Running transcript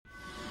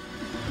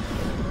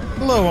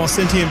Hello, all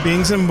sentient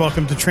beings, and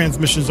welcome to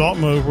Transmissions Alt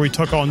Mode, where we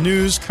talk all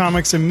news,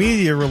 comics, and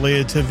media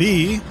related to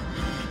V.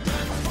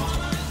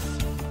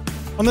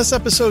 On this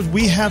episode,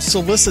 we have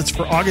solicits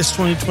for August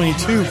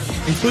 2022,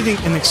 including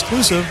an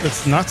exclusive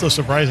that's not so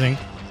surprising.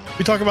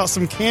 We talk about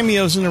some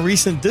cameos in a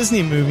recent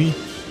Disney movie,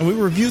 and we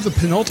review the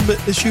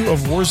penultimate issue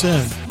of War's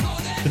End.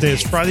 Today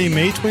is Friday,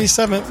 May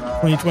 27th,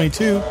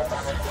 2022,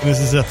 and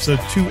this is episode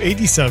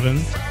 287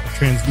 of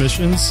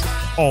Transmissions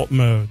Alt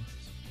Mode.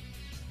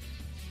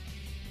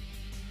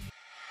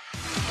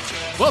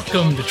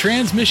 Welcome to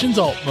Transmissions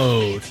Alt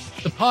Mode,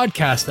 the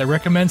podcast that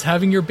recommends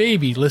having your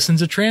baby listen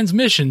to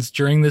transmissions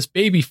during this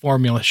baby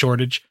formula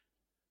shortage.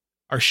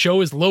 Our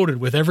show is loaded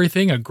with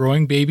everything a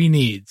growing baby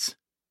needs.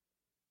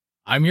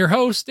 I'm your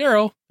host,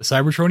 Daryl, the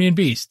Cybertronian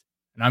Beast,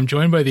 and I'm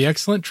joined by the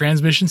excellent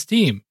Transmissions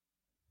team.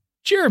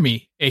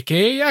 Jeremy,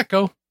 aka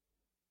Yakko.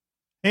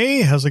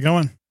 Hey, how's it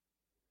going?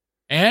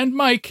 And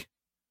Mike,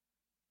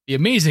 the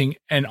amazing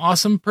and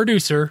awesome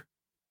producer.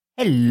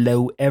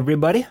 Hello,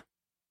 everybody.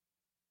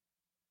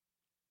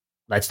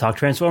 Let's talk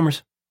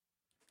Transformers.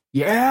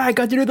 Yeah, I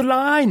got to do the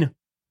line.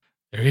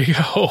 There you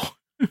go.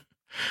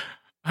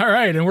 All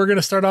right, and we're going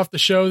to start off the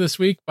show this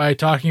week by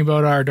talking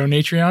about our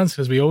Donatreons,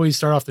 because we always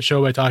start off the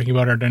show by talking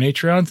about our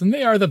Donatreons, and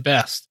they are the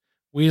best.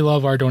 We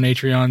love our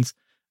Donatreons.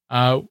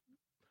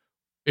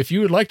 If you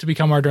would like to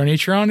become our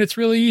Donatreon, it's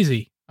really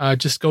easy.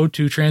 Just go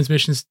to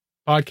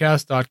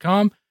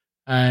transmissionspodcast.com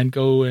and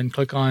go and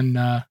click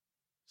on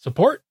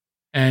support,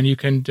 and you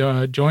can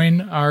join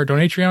our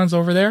Donatreons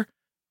over there.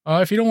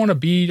 If you don't want to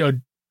be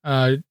a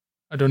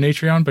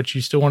Donatreon, but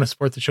you still want to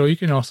support the show, you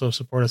can also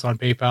support us on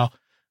PayPal.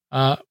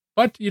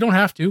 But you don't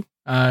have to.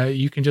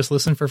 You can just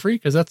listen for free,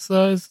 because that's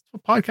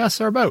what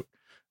podcasts are about.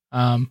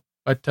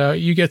 But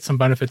you get some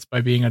benefits by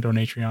being a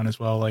Donatreon as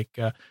well, like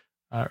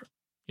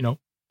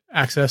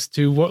access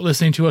to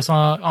listening to us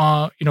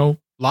on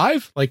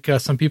live, like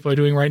some people are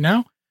doing right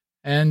now,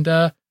 and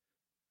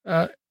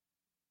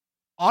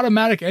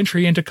automatic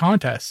entry into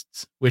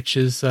contests, which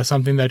is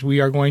something that we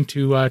are going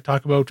to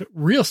talk about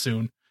real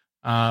soon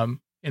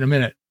in a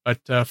minute. But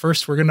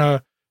first, we're going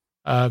to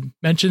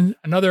mention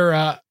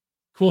another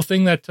cool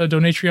thing that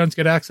Donatreons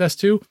get access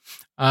to.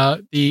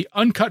 The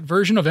uncut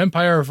version of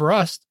Empire of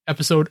Rust,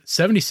 episode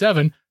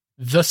 77,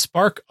 The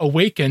Spark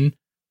Awaken,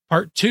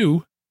 part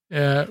 2,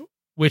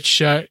 which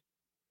the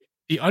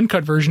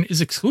uncut version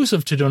is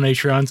exclusive to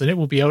Donatreons, and it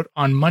will be out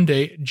on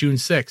Monday, June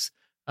 6th.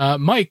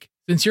 Mike,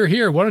 since you're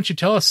here, why don't you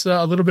tell us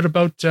a little bit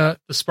about The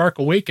Spark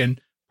Awaken,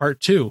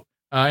 part 2?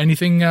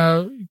 Anything,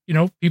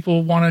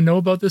 people want to know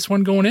about this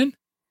one going in?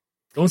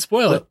 Don't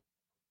spoil it.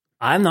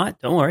 I'm not.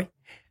 Don't worry.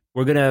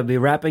 We're going to be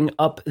wrapping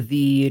up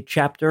the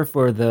chapter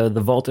for the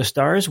Vault of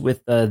Stars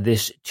with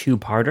this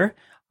two-parter.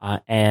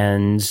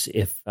 And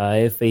if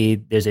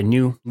there's a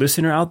new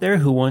listener out there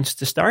who wants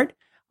to start,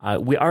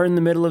 we are in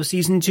the middle of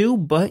season 2,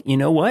 but you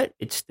know what?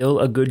 It's still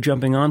a good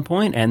jumping on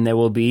point, and there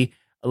will be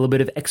a little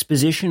bit of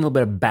exposition, a little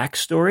bit of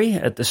backstory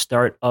at the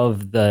start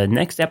of the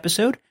next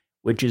episode,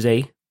 which is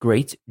a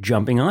great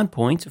jumping on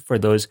point for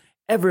those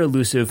ever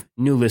elusive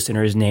new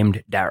listeners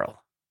named Daryl.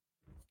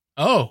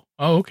 Oh,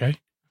 okay.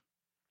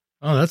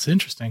 Oh, that's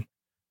interesting.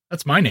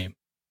 That's my name.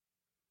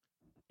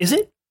 Is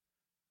it?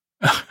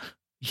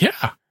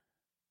 Yeah.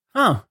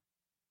 Huh.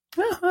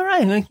 Well, all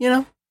right.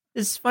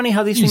 It's funny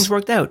how these things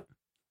worked out.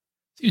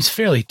 Seems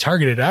fairly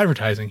targeted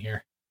advertising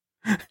here.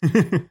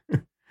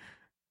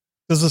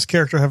 Does this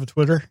character have a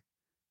Twitter?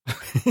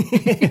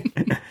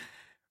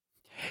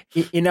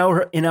 in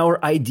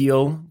our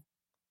ideal,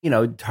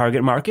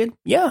 target market,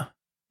 yeah,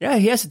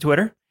 he has a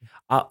Twitter.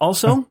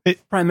 Also,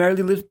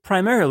 primarily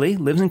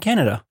lives in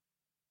Canada.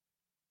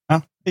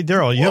 Huh? Hey,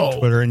 Daryl, you have a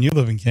Twitter and you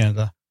live in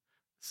Canada.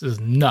 This is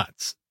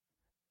nuts.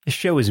 This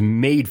show is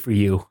made for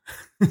you.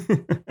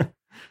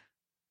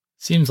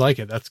 Seems like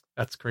it.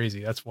 That's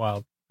crazy. That's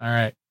wild. All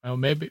right. Well,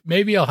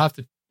 maybe I'll have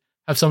to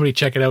have somebody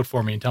check it out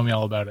for me and tell me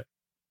all about it.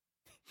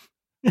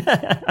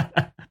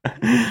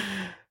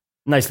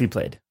 Nicely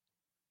played.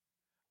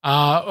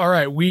 All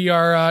right, we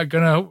are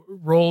gonna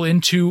roll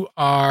into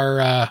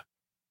our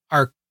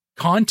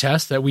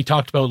contest that we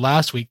talked about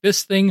last week.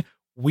 This thing,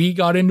 we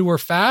got into her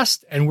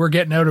fast, and we're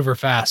getting out of her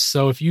fast.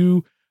 So if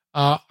you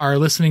are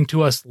listening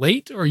to us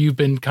late, or you've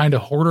been kind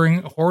of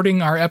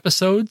hoarding our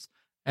episodes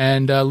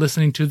and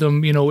listening to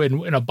them,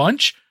 in a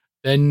bunch,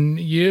 then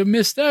you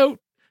missed out.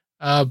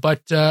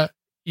 But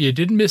you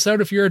didn't miss out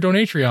if you're a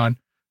Donatreon.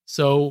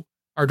 So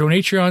our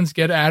Donatreons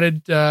get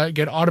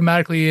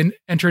automatically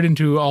entered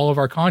into all of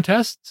our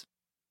contests.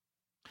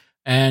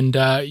 And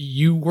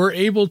you were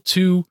able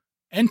to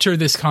enter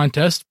this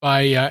contest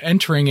by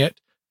entering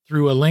it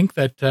through a link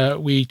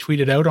that we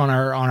tweeted out on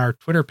our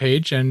Twitter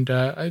page, and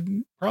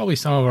probably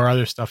some of our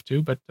other stuff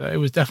too, but it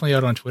was definitely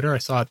out on Twitter. I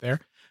saw it there.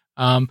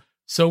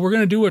 So we're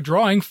going to do a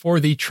drawing for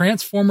the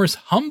Transformers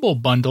Humble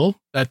Bundle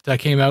that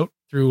came out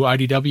through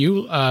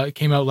IDW. It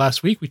came out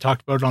last week. We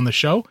talked about it on the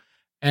show.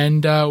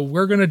 And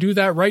we're going to do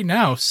that right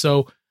now.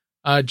 So,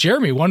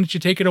 Jeremy, why don't you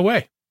take it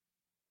away?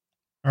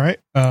 All right.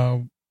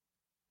 1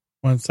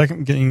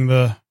 second, getting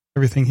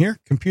everything here.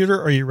 Computer,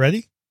 are you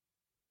ready?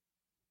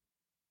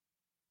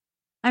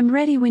 I'm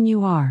ready when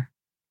you are.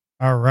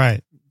 All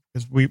right.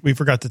 Because we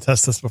forgot to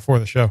test this before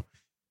the show.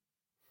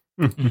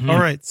 Mhm. All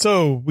right.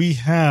 So we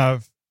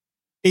have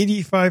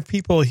 85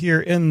 people here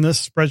in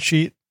this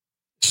spreadsheet.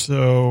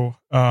 So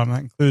that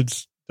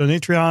includes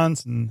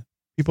Donatrions and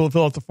people that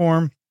fill out the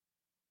form.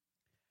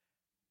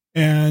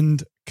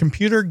 And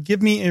computer,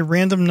 give me a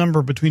random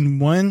number between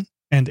 1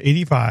 and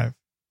 85.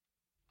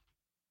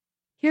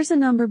 Here's a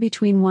number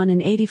between 1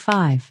 and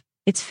 85.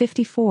 It's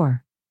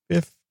 54.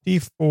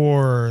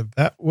 54.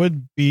 That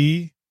would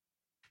be...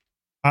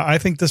 I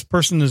think this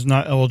person is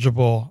not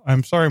eligible.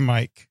 I'm sorry,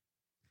 Mike.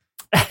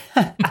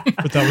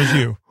 But that was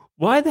you.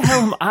 Why the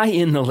hell am I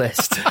in the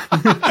list?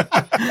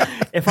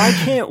 If I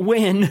can't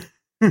win...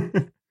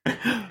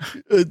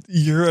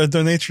 You're a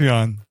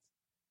Donatrion.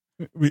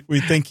 We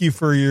thank you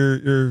for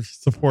your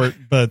support,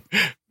 but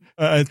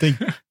I think,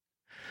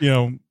 we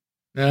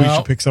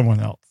should pick someone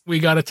else. We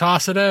got to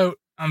toss it out.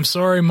 I'm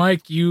sorry,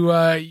 Mike. You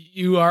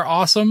are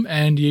awesome,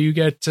 and you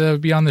get to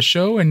be on the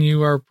show, and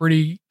you are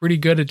pretty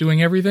good at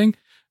doing everything.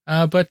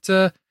 But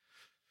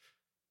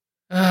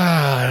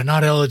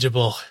not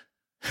eligible.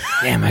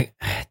 Damn, I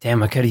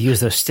could have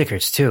used those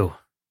stickers too.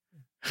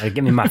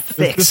 Give me my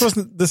fix.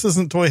 This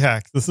isn't Toy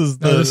Hack. This is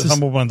the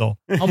Humble Bundle.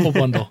 Humble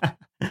Bundle.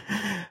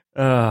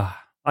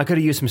 I could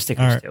have used some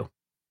stickers too.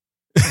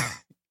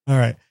 All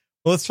right.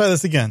 Well, let's try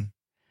this again.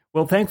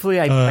 Well, thankfully,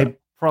 I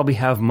probably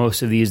have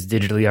most of these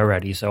digitally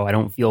already, so I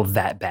don't feel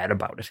that bad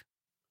about it.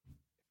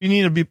 If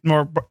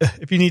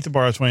you need to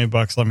borrow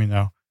 $20, let me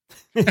know.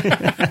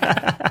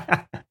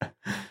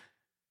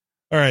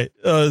 All right.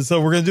 So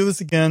we're going to do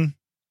this again.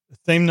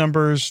 Same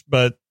numbers,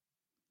 but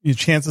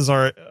chances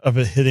are of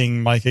it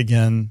hitting Mike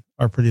again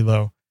are pretty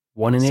low.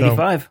 1 in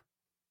 85.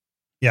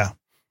 Yeah.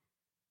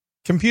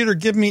 Computer,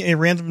 give me a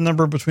random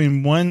number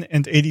between 1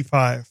 and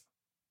 85.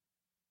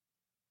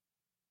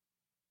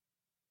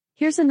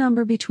 Here's a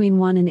number between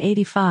 1 and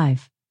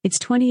 85. It's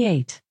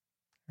 28.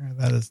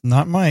 That is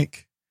not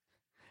Mike.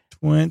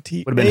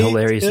 28. Would have been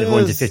hilarious if it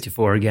went to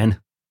 54 again.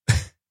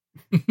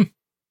 It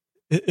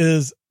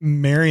is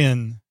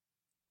Marion,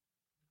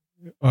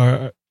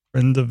 our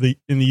friend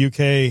in the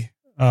UK.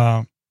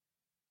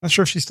 Not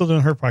sure if she's still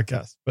doing her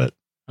podcast, but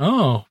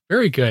Oh,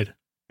 very good.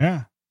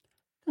 Yeah.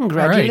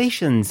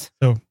 Congratulations.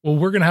 Right. So, well,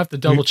 we're going to have to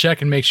double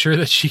check and make sure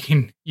that she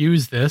can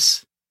use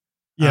this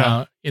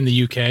in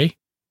the UK.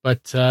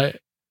 But,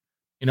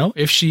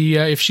 if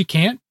she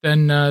can't,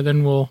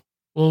 then we'll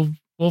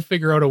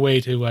figure out a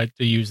way to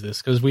use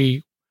this, because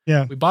we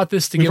bought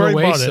this to give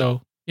away.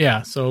 So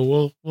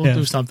we'll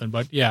do something,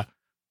 but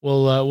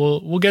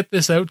we'll get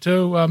this out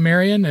to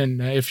Marion, and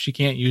if she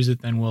can't use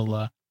it, then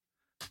we'll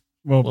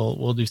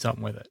do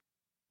something with it.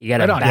 You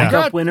got a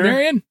backup winner,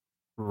 Marion,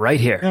 right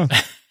here. Yeah.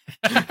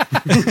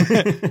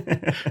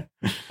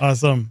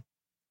 Awesome.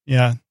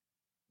 Yeah.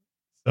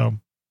 So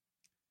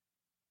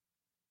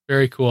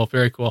very cool.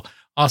 Very cool.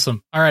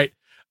 Awesome. All right.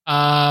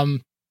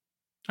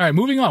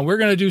 Moving on. We're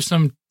going to do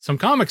some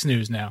comics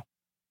news now.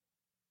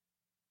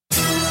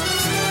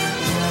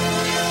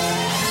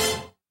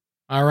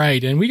 All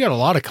right. And we got a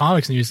lot of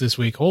comics news this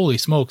week. Holy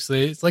smokes.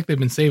 It's like they've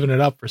been saving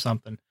it up for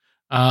something.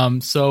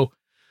 So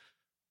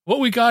what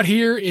we got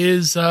here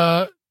is,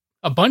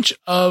 a bunch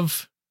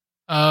of,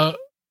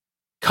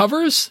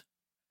 covers,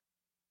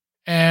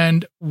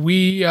 and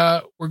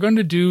we're going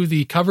to do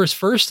the covers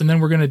first, and then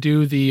we're going to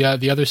do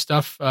the other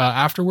stuff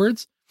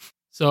afterwards.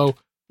 So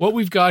what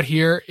we've got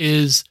here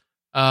is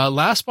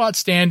Last Spot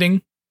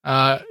Standing,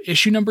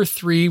 issue number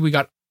 3. We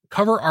got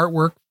cover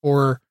artwork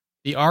for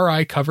the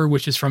RI cover,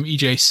 which is from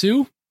EJ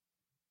Sue.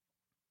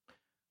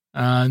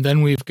 And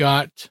then we've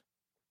got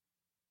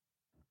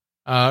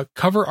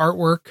cover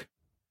artwork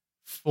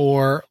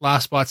for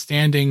Last Spot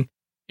Standing,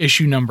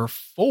 issue number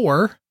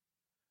 4.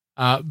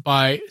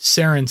 By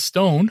Saren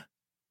Stone.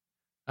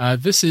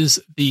 This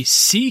is the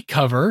C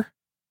cover.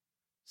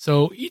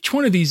 So each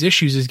one of these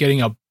issues is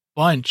getting a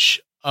bunch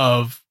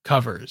of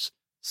covers.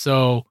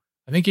 So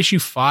I think issue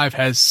 5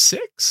 has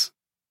 6.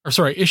 Or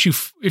sorry,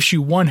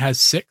 issue 1 has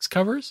 6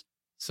 covers.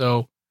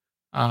 So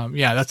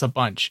that's a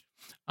bunch.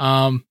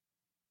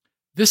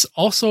 This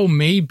also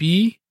may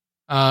be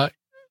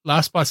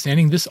Last Spot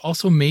Standing. This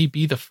also may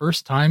be the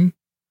first time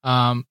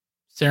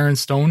Saren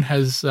Stone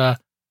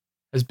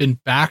has been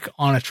back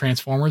on a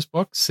Transformers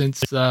book since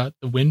the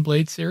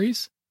Windblade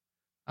series.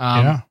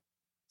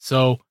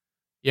 So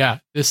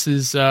this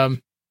is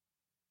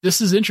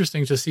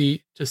interesting to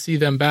see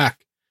them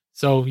back.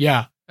 So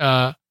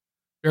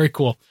very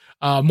cool.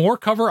 More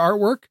cover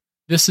artwork.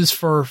 This is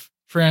for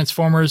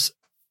Transformers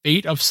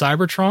Fate of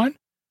Cybertron.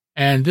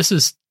 And this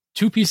is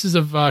 2 pieces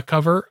of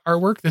cover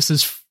artwork. This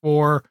is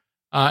for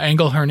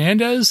Angel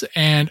Hernandez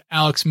and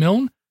Alex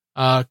Milne.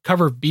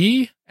 Cover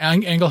B,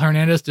 Angel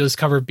Hernandez does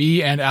cover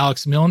B, and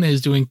Alex Milne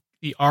is doing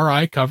the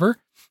RI cover.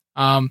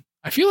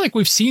 I feel like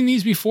we've seen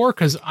these before,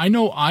 because I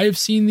know I've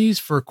seen these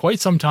for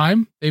quite some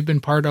time. They've been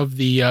part of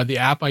the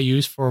app I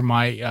use for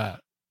my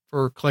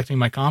for collecting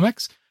my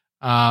comics.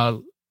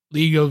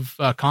 League of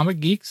Comic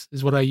Geeks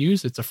is what I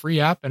use. It's a free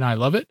app, and I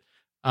love it.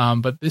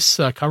 But this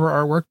cover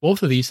artwork,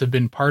 both of these have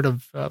been part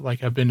of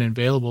have been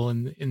available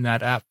in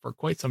that app for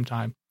quite some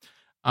time.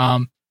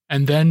 And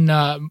then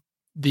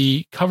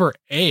the cover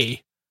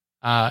A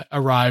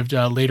arrived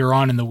later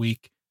on in the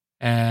week,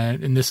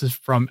 and this is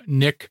from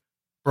Nick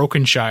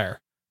Brokenshire.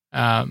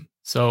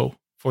 So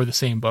for the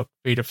same book,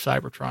 Fate of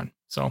Cybertron.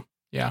 So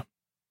yeah,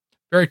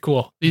 very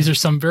cool. These are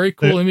some very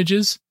cool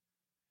images,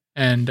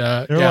 and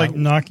they're like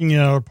knocking it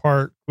out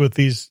apart with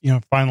these,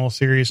 final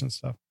series and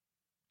stuff.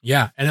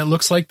 Yeah, and it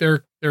looks like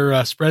they're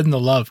spreading the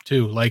love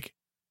too. Like,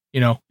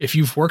 if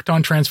you've worked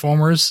on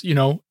Transformers,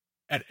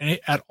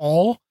 at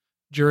all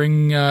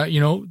during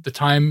the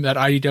time that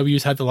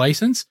IDW's had the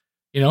license,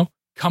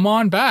 come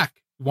on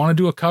back. You want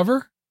to do a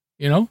cover?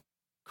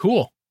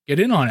 Cool. Get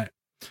in on it.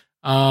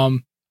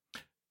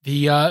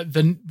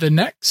 The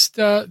next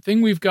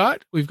thing we've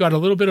got a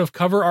little bit of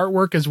cover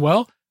artwork as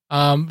well.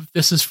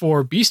 This is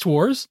for Beast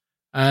Wars,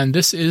 and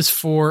this is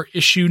for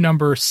issue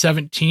number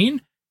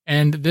 17,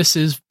 and this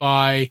is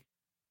by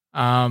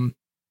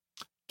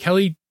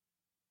Kelly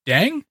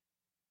Dang,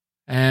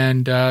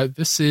 and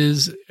this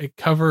is a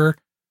cover,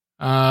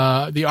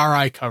 the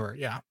RI cover.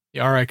 Yeah,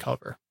 the RI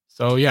cover.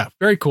 So yeah,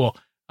 very cool.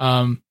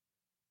 And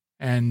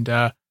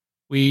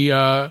we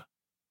I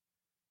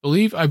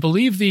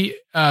believe the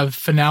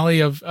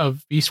finale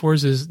of Beast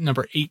Wars is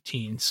number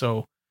 18,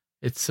 so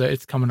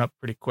it's coming up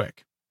pretty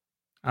quick.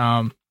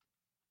 We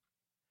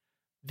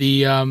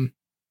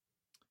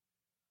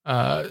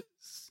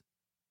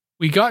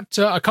got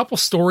a couple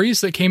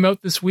stories that came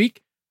out this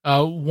week.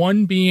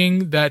 One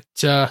being that,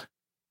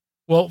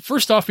 well,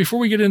 first off, before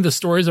we get into the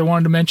stories, I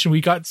wanted to mention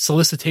we got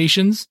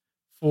solicitations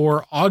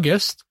for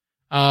August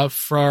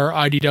for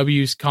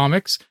IDW's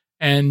comics,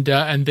 and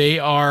they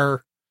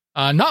are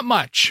not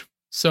much.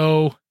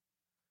 So,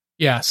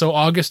 yeah, so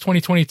August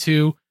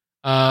 2022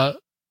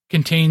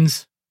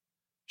 contains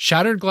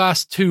Shattered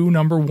Glass 2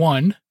 number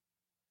 1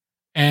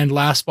 and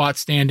Last Spot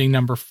Standing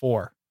number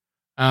 4.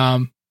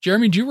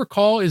 Jeremy, do you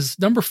recall, is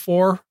number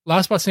 4,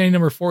 Last Spot Standing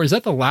number 4, is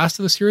that the last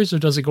of the series, or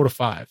does it go to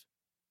 5?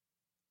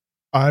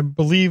 I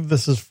believe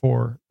this is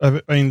 4.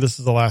 I mean, this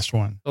is the last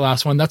one. The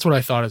last one. That's what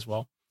I thought as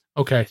well.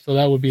 Okay, so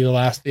that would be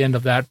the end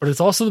of that. But it's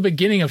also the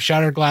beginning of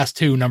Shattered Glass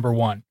 2, number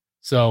 1.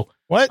 So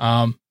what?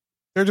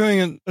 They're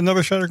doing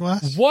another Shattered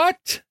Glass?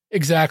 What?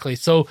 Exactly.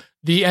 So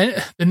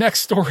the next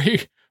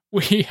story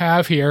we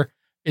have here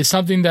is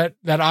something that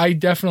I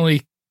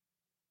definitely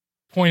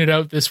pointed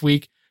out this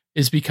week,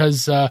 is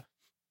because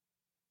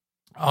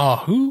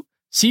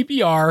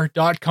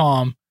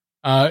CBR.com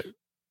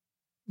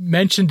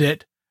mentioned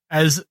it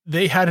as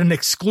they had an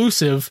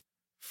exclusive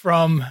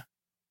from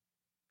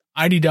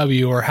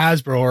IDW or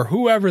Hasbro or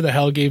whoever the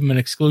hell gave them an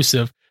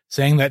exclusive,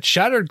 saying that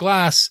Shattered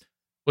Glass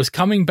was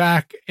coming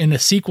back in a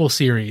sequel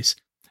series.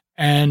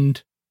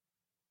 And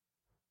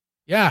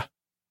yeah,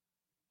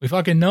 we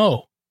fucking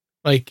know.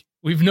 Like,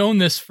 we've known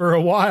this for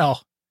a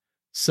while.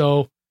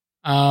 So,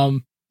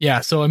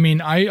 yeah, so I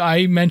mean,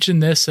 I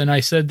mentioned this, and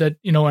I said that,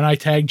 and I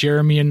tagged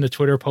Jeremy in the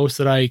Twitter post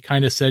that I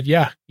kind of said,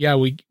 yeah,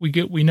 we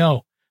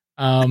know.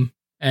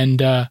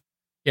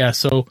 Yeah,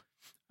 so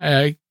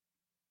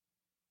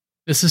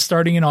this is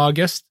starting in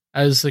August,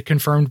 as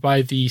confirmed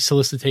by the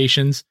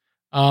solicitations.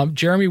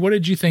 Jeremy, what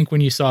did you think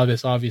when you saw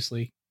this?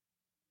 Obviously,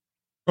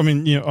 I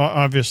mean,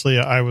 obviously,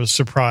 I was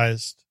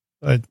surprised.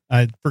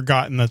 I'd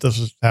forgotten that this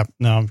was happening.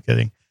 No, I'm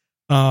kidding.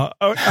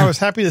 I was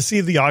happy to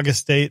see the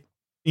August date.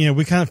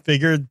 We kind of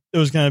figured it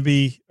was going to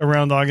be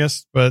around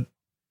August, but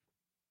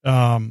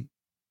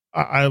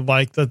I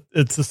like that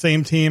it's the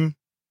same team.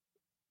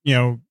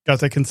 Got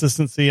that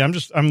consistency.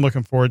 I'm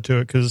looking forward to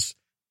it, because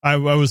I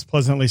was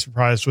pleasantly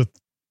surprised with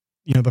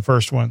the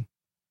first one.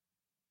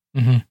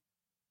 Mm-hmm.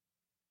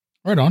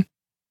 Right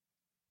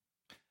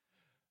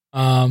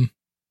on.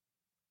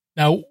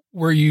 Now,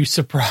 were you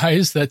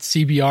surprised that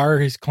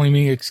CBR is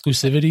claiming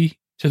exclusivity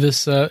to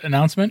this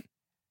announcement?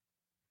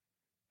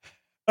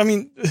 I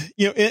mean,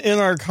 in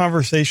our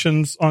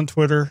conversations on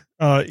Twitter,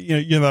 that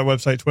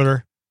website,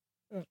 Twitter.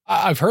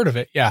 I've heard of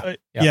it. Yeah.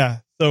 Yeah.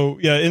 So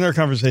yeah, in our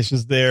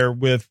conversations there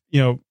with,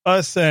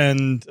 us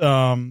and,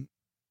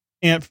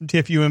 Ant from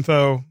TFU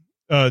Info,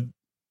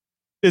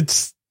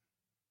 it's,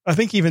 I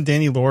think even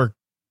Danny Lore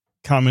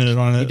commented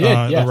on it,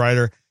 the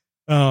writer.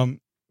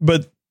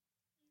 But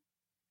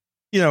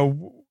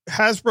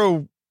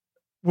Hasbro,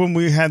 when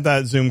we had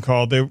that Zoom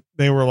call,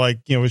 they were like,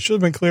 it should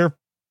have been clear,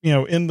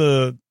 in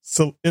the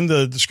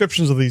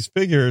descriptions of these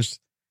figures.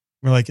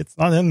 We're like, it's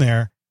not in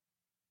there.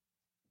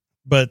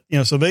 But,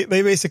 so they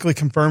basically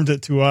confirmed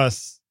it to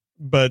us,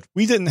 but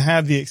we didn't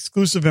have the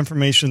exclusive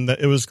information that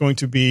it was going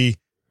to be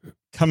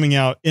coming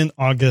out in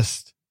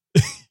August,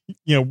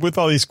 with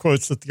all these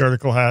quotes that the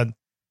article had.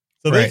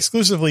 So they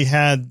exclusively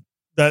had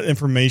that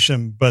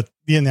information, but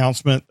the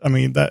announcement, I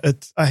mean,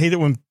 I hate it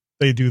when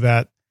they do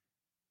that.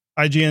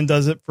 IGN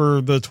does it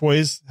for the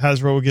toys.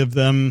 Hasbro will give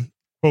them,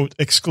 quote,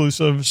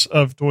 exclusives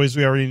of toys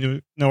we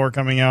already know are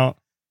coming out.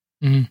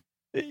 Mm-hmm.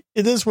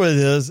 It is what it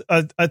is.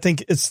 I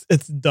think it's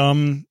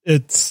dumb.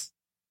 It's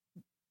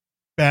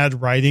bad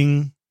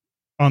writing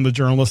on the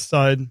journalist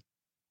side.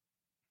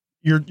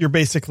 You're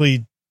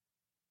basically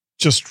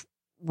just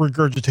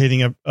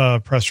regurgitating a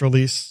press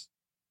release.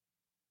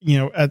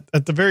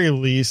 At the very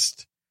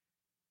least,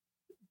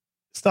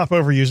 stop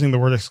overusing the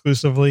word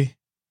exclusively.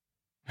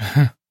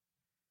 I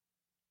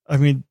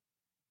mean,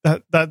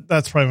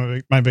 that's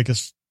probably my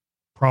biggest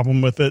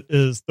problem with it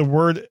is the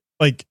word,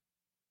 like,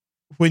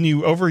 when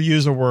you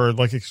overuse a word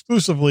like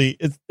exclusively,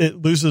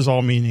 it loses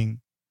all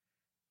meaning.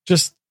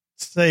 Just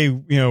say,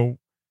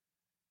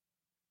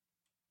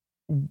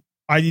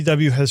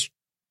 IDW has,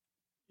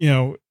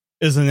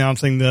 is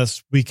announcing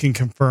this. We can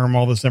confirm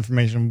all this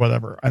information,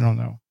 whatever. I don't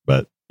know.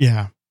 But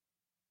yeah.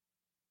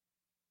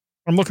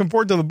 I'm looking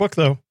forward to the book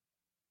though.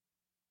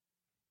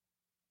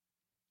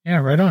 Yeah,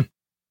 right on.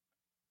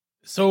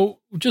 So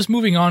just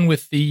moving on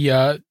with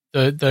the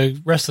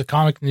rest of the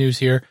comic news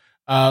here.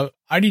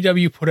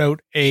 IDW put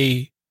out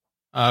a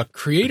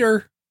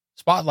creator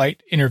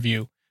spotlight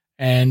interview,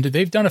 and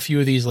they've done a few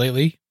of these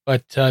lately,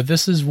 but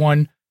this is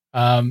one.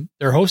 They're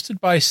hosted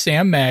by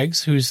Sam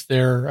Maggs, who's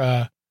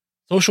their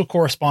social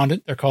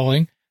correspondent, they're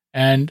calling.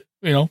 And,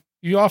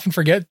 you often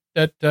forget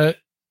that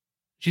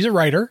she's a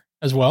writer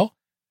as well.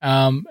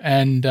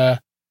 And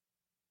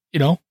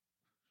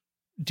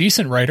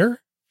decent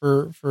writer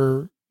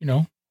for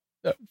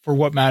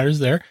what matters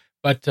there.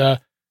 But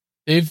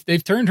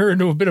they've turned her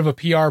into a bit of a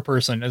PR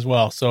person as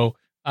well. So,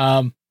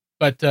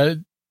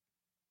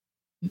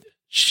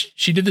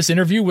 she did this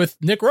interview with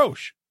Nick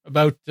Roche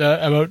about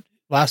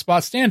Last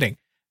Spot Standing.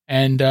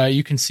 And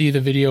you can see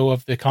the video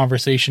of the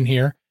conversation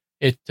here.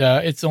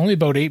 It's only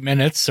about 8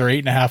 minutes or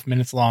 8.5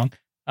 minutes long.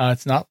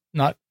 It's not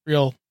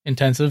real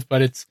intensive,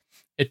 but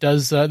it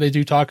does. They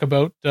do talk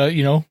about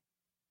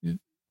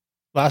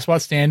Last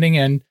Spot Standing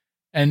and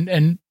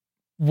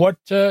what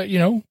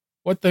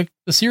what the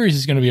series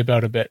is going to be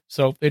about a bit.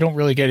 So they don't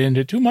really get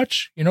into too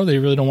much. They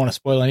really don't want to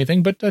spoil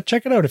anything. But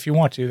check it out if you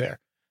want to. There.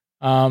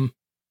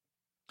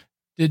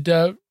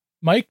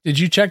 Mike? Did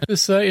you check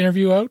this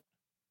interview out?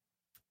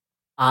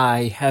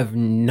 I have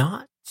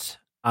not.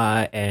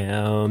 I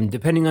am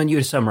depending on you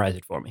to summarize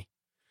it for me.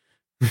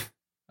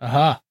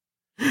 Well,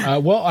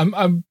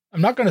 I'm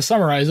not going to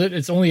summarize it.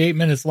 It's only 8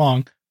 minutes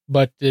long,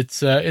 but it's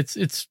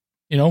just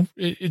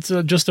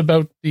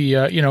about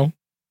the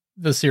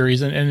the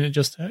series and it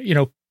just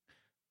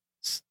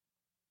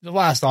the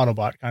last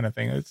Autobot kind of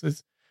thing.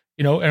 It's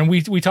and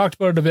we talked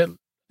about it a bit. I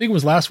think it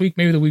was last week,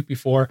 maybe the week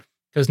before,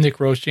 because Nick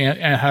Roche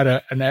had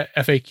an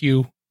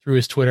FAQ through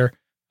his Twitter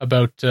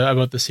about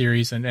the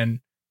series and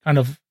kind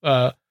of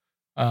what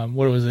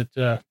was it?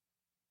 What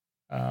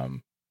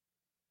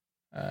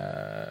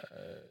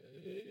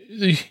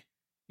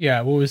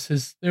was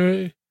his?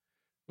 It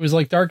was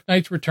like Dark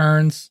Knight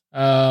Returns,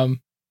 Hulk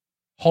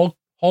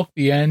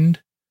the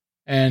End,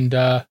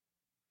 and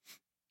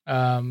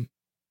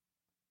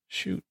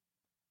shoot,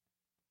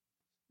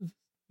 it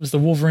was the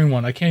Wolverine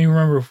one. I can't even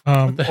remember.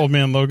 Old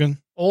Man Logan.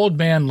 Old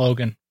Man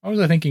Logan. Why was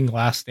I thinking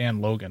Last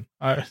Stand Logan?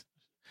 It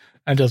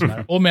doesn't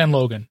matter. Old Man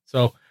Logan.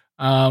 So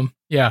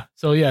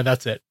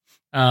that's it.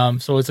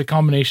 So it's a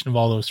combination of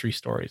all those three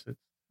stories.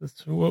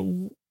 It's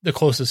the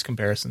closest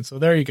comparison. So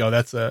there you go.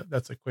 That's a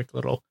quick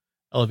little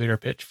elevator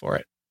pitch for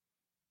it.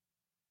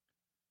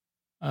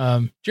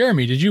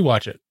 Jeremy, did you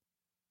watch it?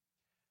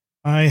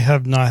 I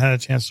have not had a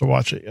chance to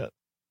watch it yet.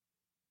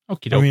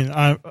 Okay. I mean,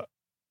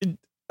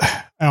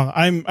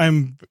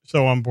 I'm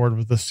so on board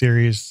with this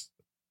series.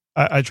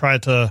 I try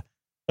to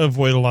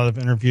avoid a lot of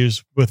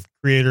interviews with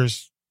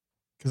creators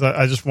because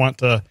I just want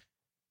to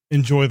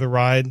enjoy the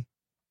ride.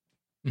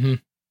 Mm-hmm.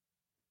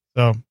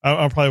 So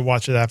I'll probably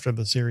watch it after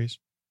the series.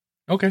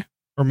 Okay.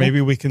 Or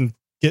maybe we can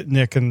get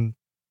Nick and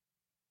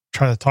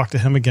try to talk to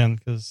him again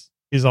because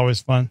he's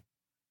always fun.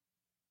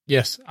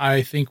 Yes,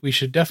 I think we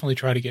should definitely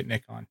try to get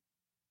Nick on.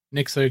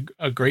 Nick's a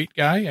great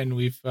guy, and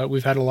we've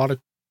had a lot of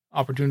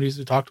opportunities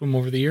to talk to him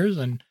over the years,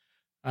 and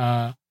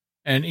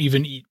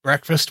even eat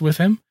breakfast with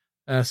him.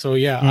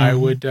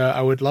 Mm-hmm.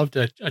 I would love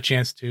a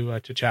chance to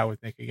chat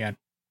with Nick again.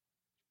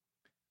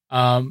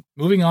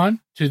 Moving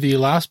on to the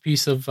last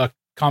piece of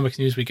comics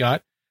news we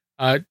got.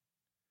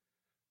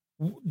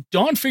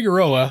 Don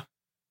Figueroa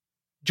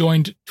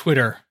joined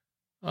Twitter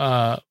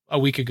a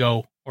week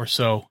ago or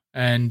so,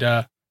 and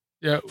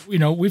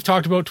we've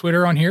talked about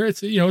Twitter on here.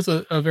 It's it's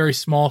a very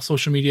small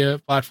social media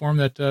platform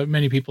that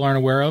many people aren't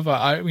aware of.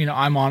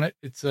 I'm on it.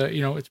 It's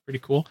it's pretty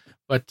cool.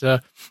 But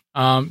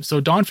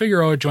so Don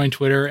Figueroa joined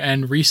Twitter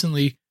and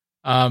recently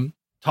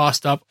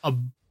tossed up a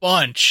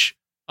bunch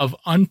of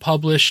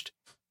unpublished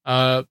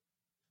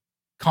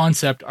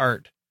concept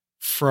art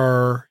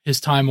for his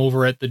time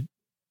over at the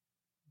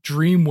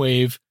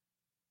Dreamwave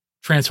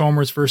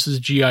Transformers versus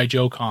G.I.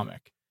 Joe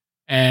comic.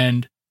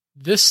 And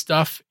this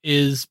stuff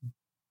is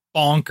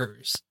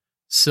bonkers.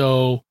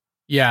 So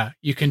yeah,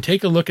 you can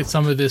take a look at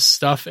some of this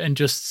stuff and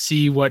just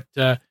see what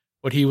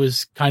he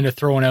was kind of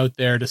throwing out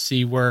there to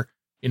see where,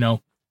 the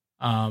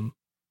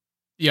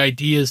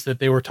ideas that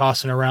they were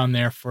tossing around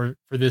there for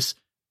this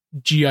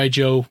G.I.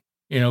 Joe,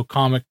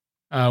 comic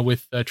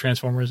with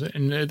Transformers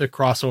and the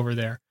crossover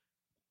there.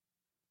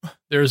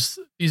 It was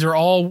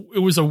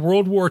a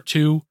World War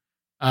II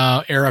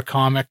era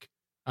comic,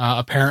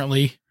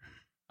 apparently.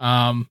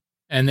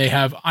 and they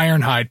have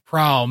Ironhide,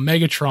 Prowl,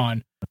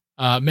 Megatron.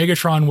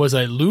 Megatron was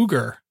a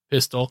Luger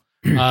pistol.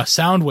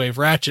 Soundwave,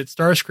 Ratchet,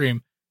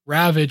 Starscream,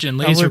 Ravage, and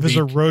Laserbeak. Soundwave is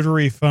a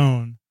rotary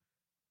phone.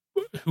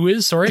 Who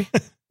is? Sorry?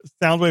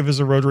 Soundwave is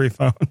a rotary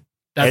phone.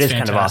 That is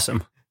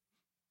fantastic.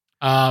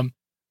 kind of awesome.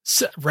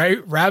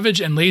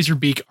 Ravage and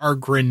Laserbeak are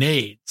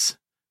grenades.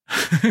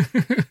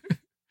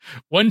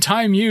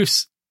 One-time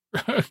use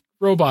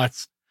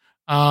robots.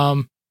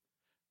 And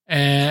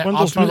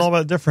Bundle's not all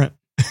that different.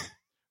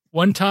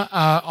 One time,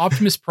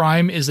 Optimus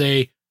Prime is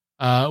a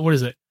what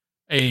is it?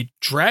 A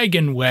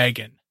dragon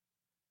wagon.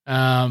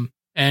 And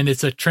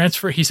it's a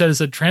transfer. He said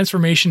it's a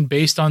transformation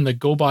based on the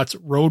GoBots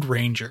Road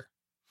Ranger.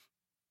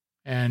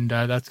 And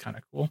that's kind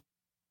of cool.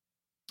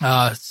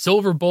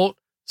 Silverbolt,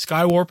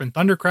 Skywarp, and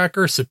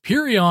Thundercracker,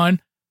 Superion,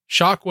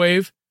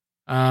 Shockwave,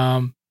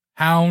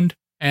 Hound,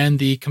 and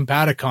the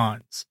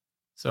Combaticons.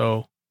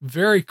 So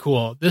very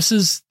cool. This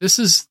is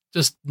just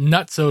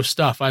nutso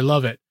stuff. I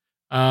love it.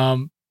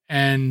 Some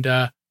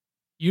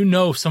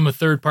of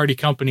third-party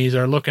companies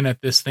are looking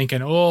at this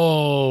thinking,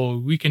 oh,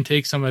 we can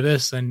take some of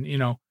this and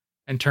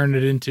turn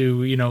it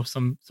into,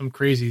 some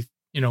crazy,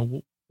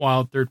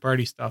 wild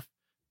third-party stuff.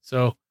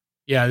 So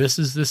yeah, this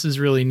is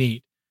really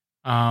neat.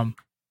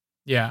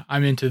 Yeah,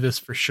 I'm into this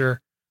for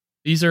sure.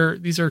 These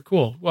are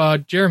cool.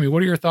 Jeremy,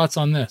 what are your thoughts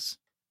on this?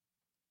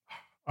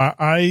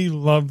 I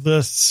love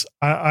this.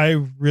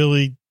 I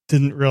really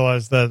didn't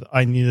realize that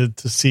I needed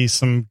to see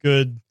some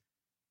good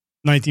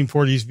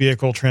 1940s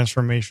vehicle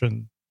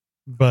transformation,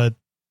 but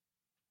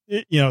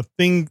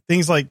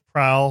things like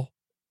Prowl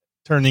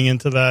turning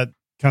into that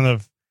kind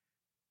of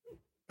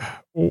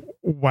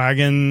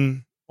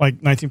wagon, like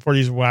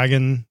 1940s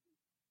wagon,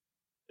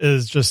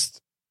 is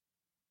just,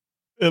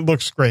 it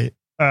looks great.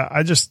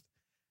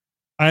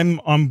 I'm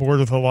on board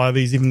with a lot of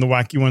these, even the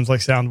wacky ones like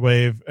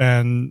Soundwave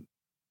and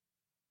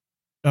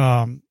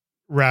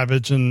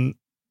Ravage and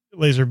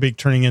Laserbeak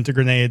turning into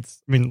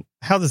grenades. I mean,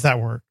 how does that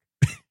work?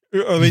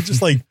 Are they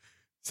just like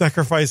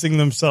sacrificing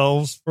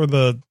themselves for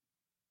the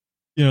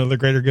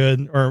greater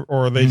good, or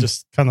are they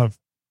just kind of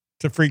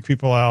to freak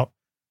people out?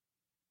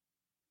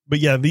 But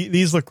yeah,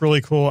 these look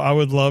really cool. I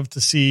would love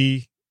to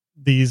see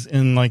these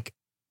in like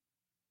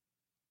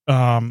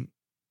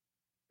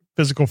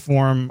physical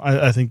form.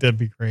 I think that'd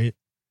be great.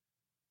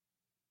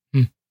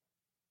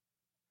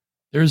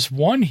 There's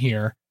one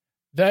here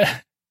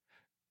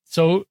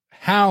so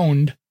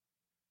Hound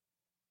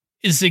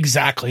is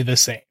exactly the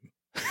same.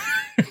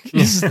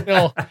 he's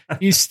still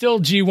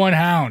G1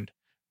 Hound.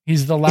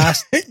 He's the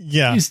last.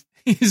 Yeah.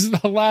 He's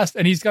the last,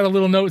 and he's got a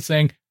little note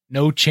saying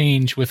no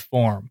change with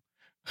form.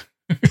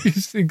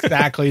 He's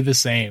exactly the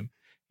same.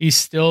 He's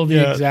still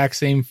the exact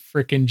same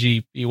freaking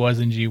Jeep he was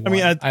in G1. I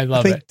mean, I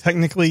love it.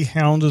 Technically,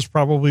 Hound is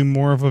probably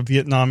more of a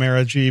Vietnam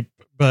era Jeep,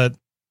 but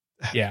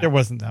there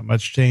wasn't that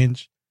much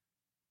change.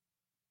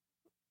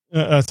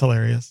 That's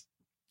hilarious.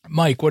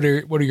 Mike, what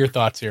are your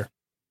thoughts here?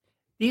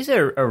 These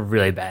are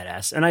really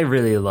badass, and I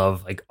really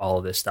love like all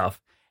of this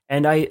stuff.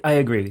 And I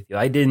agree with you.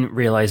 I didn't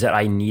realize that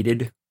I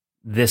needed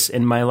this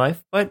in my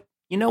life, but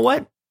you know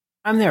what?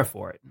 I'm there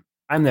for it.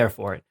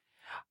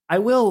 I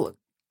will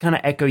kind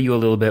of echo you a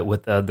little bit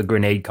with the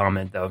grenade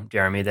comment, though,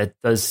 Jeremy. That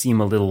does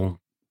seem a little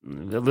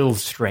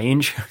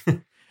strange.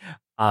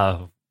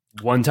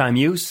 One-time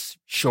use,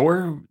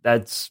 sure.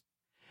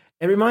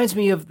 It reminds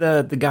me of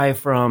the guy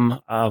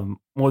from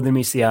More Than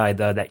Meets the Eye,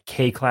 that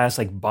K-class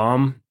like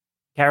bomb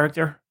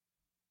character,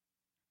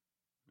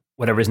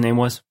 whatever his name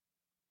was.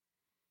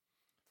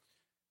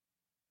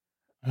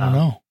 I don't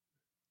know.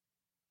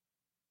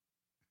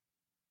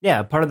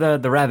 Yeah, part of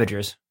the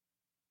Ravagers.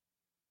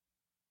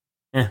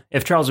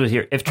 If Charles was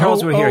here,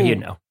 he'd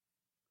know.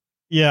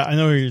 Yeah, I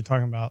know who you're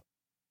talking about.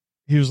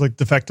 He was like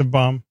Defective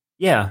Bomb.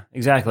 Yeah,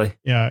 exactly.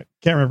 Yeah,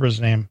 can't remember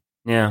his name.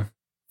 Yeah,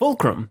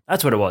 Fulcrum.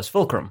 That's what it was.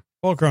 Fulcrum.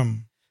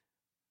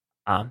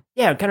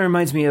 Yeah, it kind of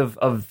reminds me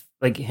of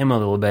like him a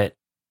little bit.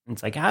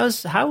 It's like how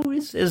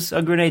is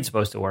a grenade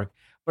supposed to work?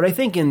 But I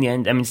think in the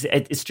end, I mean,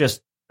 it's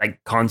just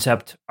like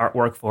concept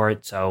artwork for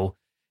it, so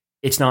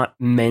it's not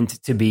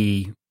meant to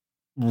be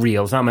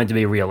real. It's not meant to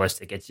be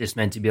realistic. It's just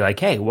meant to be like,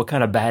 hey, what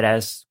kind of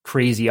badass,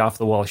 crazy, off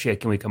the wall shit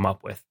can we come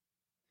up with?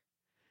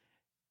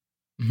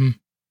 Mm-hmm.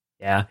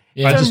 Yeah.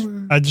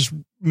 I just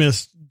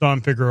miss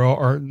Don Figueroa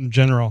art in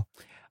general.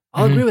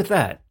 I'll agree with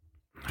that.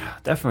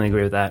 Definitely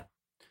agree with that.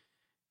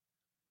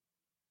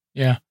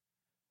 Yeah.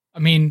 I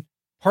mean,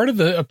 part of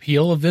the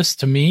appeal of this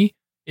to me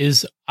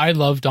is I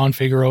love Don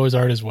Figueroa's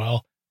art as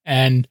well.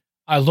 And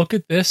I look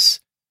at this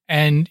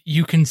and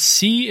you can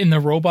see in the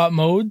robot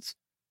modes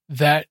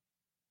that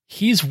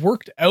he's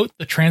worked out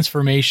the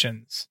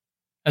transformations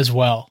as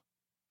well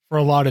for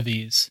a lot of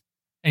these.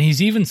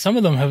 And some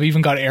of them have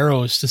even got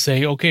arrows to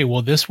say, okay,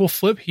 well, this will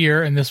flip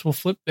here and this will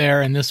flip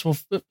there and this will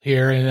flip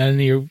here. And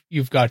then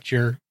you've got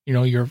your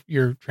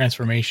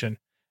transformation.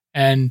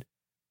 And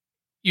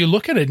you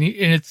look at it and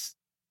it's,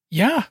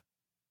 yeah,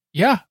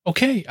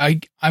 okay.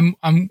 I'm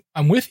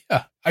with you.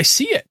 I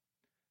see it,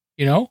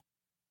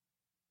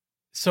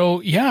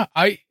 So yeah,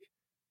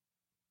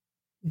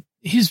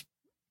 he's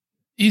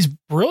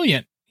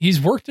brilliant. He's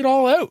worked it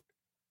all out.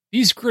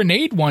 these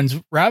grenade ones,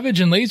 Ravage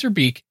and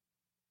Laserbeak,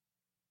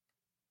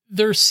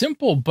 they're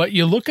simple, but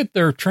you look at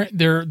their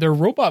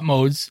robot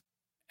modes,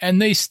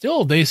 and they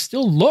still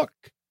look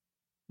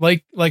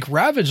like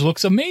Ravage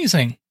looks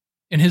amazing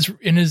in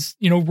his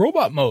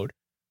robot mode,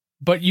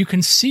 but you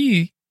can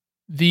see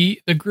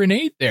the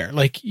grenade there.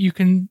 Like you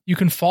can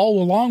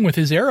follow along with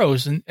his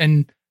arrows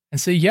and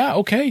say, yeah,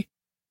 okay,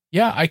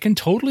 yeah, I can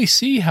totally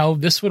see how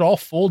this would all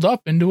fold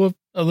up into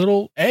a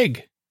little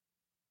egg.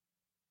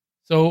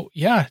 So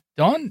yeah,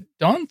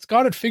 Don's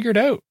got it figured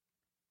out.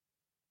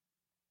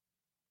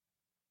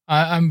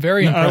 I'm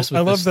very impressed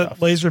with I this love that stuff.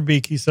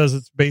 Laserbeak, he says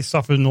it's based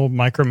off of an old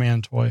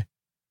Microman toy.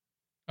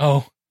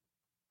 Oh.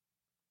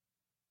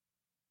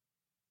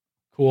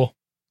 Cool.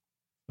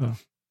 Oh.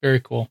 Very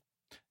cool.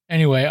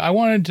 Anyway, I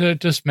wanted to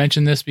just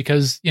mention this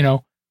because,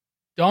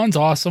 Don's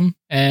awesome.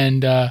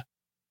 And,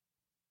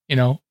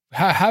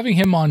 having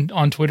him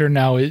on Twitter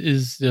now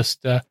is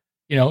just,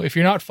 if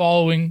you're not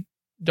following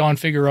Don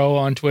Figueroa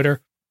on Twitter,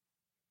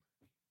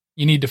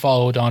 you need to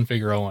follow Don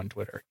Figueroa on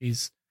Twitter.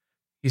 He's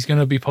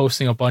going to be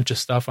posting a bunch of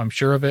stuff, I'm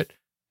sure of it.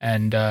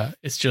 And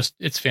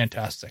it's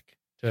fantastic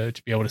to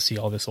be able to see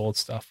all this old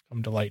stuff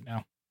come to light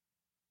now.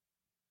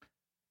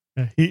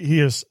 Yeah, he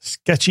is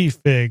Sketchy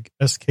Fig,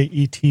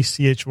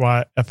 SKETCHYFIG.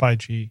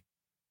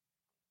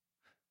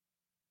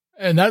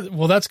 And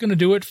that's going to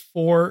do it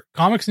for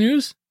comics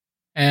news.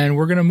 And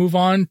we're going to move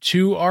on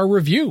to our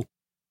review.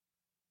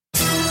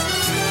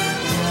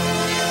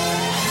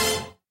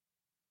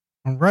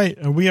 All right.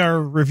 We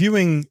are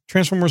reviewing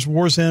Transformers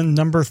War's End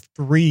number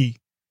 3,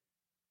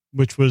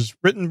 which was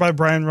written by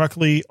Brian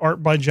Ruckley,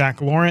 art by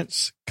Jack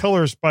Lawrence,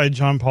 colors by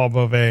John Paul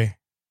Beauvais,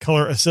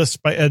 color assists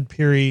by Ed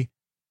Peary,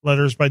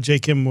 letters by J.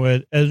 Kim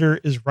Wood, editor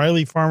is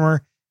Riley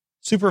Farmer,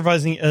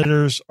 supervising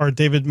editors are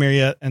David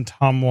Marriott and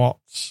Tom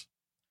Waltz.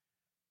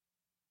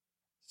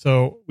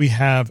 So we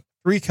have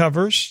 3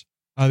 covers.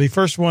 The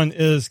first one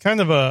is kind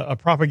of a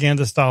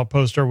propaganda style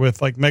poster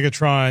with like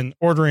Megatron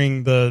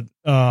ordering the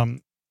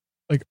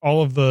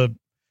all of the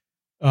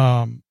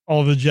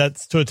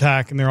jets to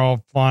attack, and they're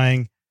all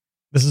flying.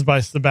 This is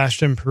by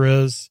Sebastian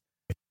Perez.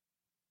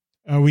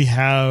 We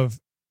have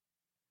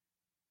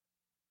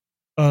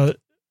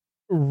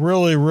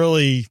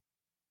really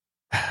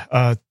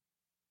I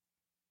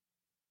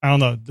don't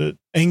know, the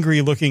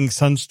angry looking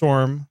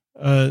Sunstorm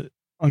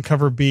on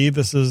cover B.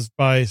 This is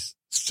by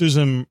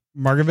Susan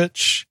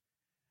Margovich.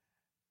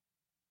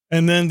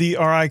 And then the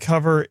RI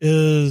cover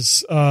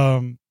is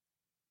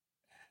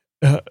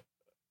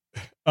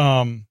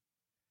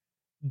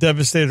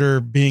Devastator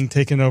being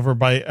taken over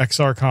by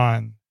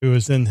Exarchon, who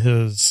is in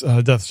his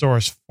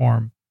Deathsaurus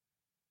form.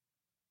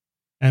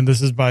 And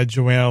this is by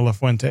Joanna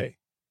Lafuente.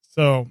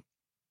 So,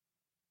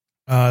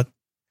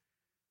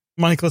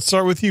 Mike, let's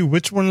start with you.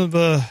 Which one of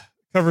the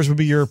covers would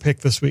be your pick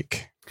this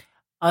week?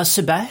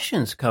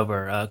 Sebastian's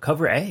cover,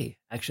 cover A.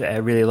 Actually, I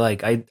really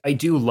like. I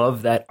do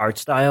love that art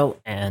style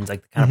and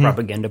like the kind of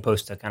propaganda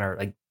poster kind of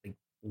like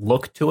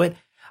look to it.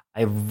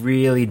 I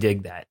really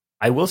dig that.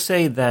 I will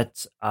say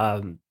that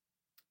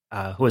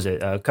who is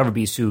it? Cover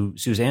B,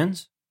 Susan.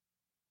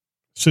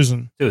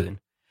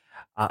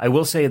 I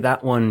will say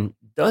that one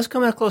does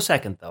come in a close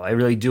second, though. I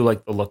really do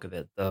like the look of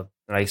it. The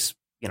nice,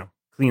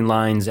 clean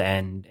lines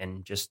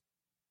and just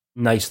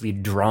nicely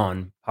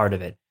drawn part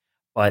of it.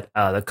 But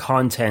the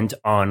content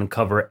on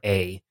cover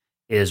A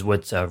is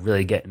what's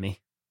really getting me.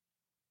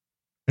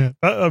 Yeah,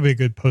 that would be a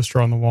good poster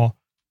on the wall.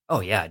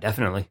 Oh, yeah,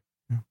 definitely.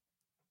 Yeah.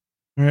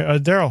 All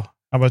right, Daryl,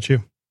 how about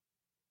you?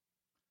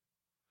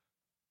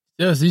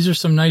 Yes, these are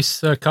some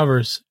nice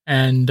covers.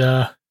 And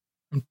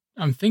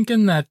I'm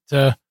thinking that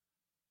I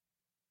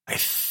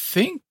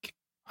think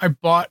I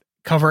bought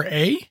cover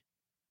A.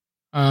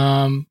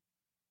 But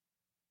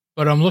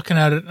I'm looking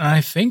at it, and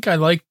I think I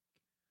like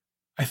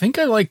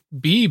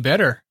B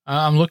better.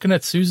 I'm looking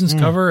at Susan's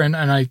cover, and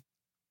I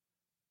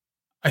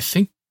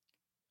think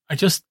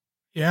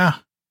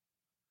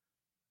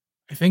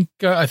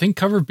I think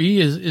cover B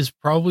is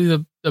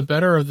probably the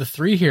better of the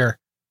 3 here.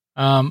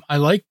 I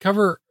like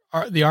the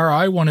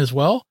RI one as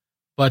well,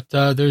 but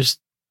I just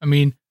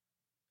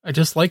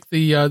like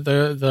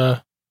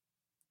the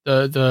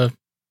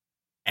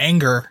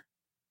anger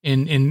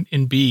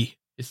in B.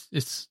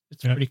 It's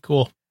pretty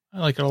cool. I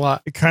like it a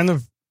lot. It kind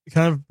of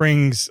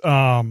brings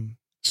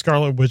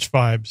Scarlet Witch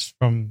vibes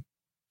from,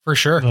 for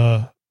sure,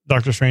 the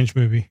Doctor Strange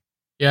movie.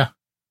 Yeah.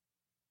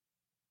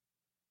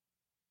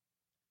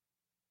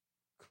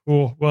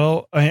 Cool.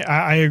 Well,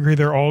 I agree.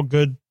 They're all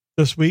good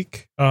this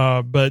week.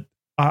 But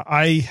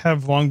I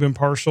have long been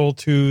partial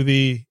to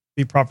the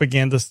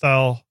propaganda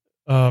style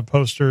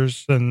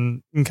posters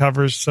and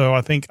covers. So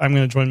I think I'm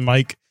going to join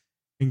Mike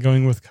in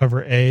going with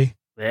cover A.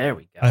 There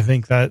we go. I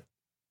think that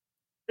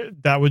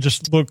would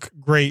just look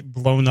great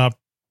blown up,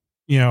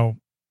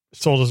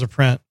 sold as a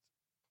print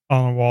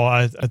on the wall.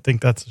 I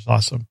think that's just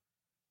awesome.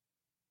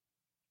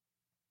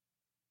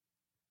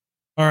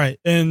 All right.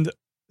 And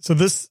so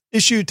this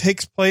issue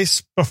takes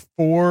place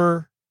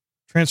before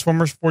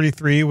Transformers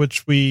 43,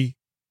 which we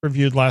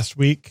reviewed last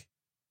week.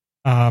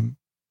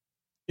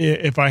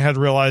 If I had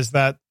realized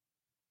that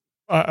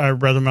I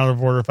read them out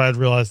of order. If I had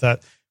realized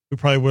that, we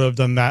probably would have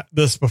done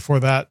this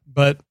before that.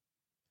 But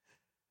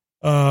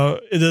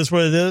it is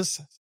what it is.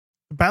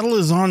 The battle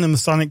is on in the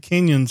Sonic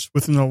Canyons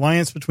with an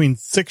alliance between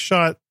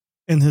Sixshot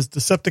and his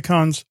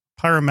Decepticons,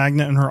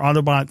 Pyromagna and her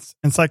Autobots,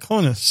 and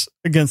Cyclonus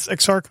against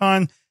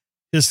Exarchon,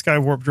 his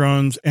Skywarp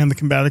drones, and the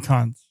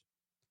Combaticons.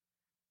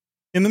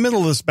 In the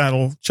middle of this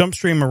battle,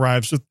 Jumpstream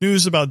arrives with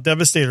news about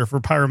Devastator for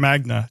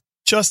Pyromagna,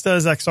 just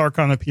as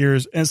Exarchon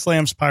appears and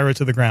slams Pyro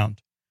to the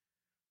ground.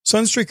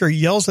 Sunstreaker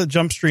yells at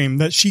Jumpstream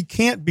that she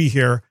can't be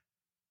here,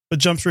 but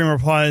Jumpstream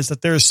replies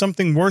that there is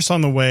something worse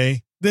on the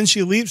way. Then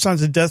she leaps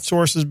onto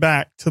Deathsaurus's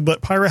back to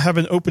let Pyro have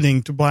an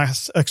opening to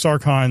blast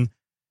Exarchon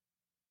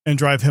and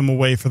drive him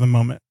away for the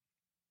moment.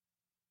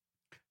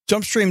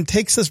 Jumpstream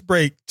takes this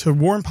break to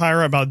warn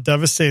Pyro about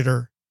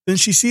Devastator. Then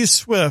she sees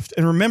Swift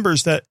and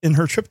remembers that in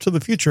her trip to the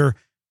future,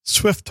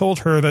 Swift told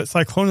her that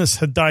Cyclonus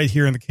had died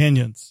here in the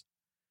canyons.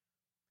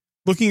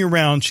 Looking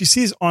around, she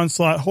sees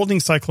Onslaught holding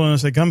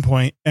Cyclonus at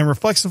gunpoint, and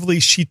reflexively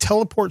she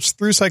teleports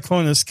through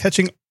Cyclonus,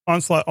 catching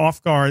Onslaught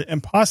off guard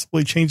and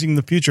possibly changing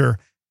the future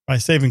by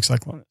saving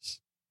Cyclonus.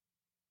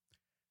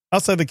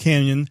 Outside the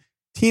canyon,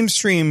 Team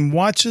Stream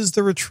watches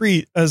the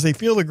retreat as they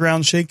feel the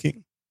ground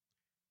shaking.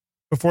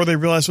 Before they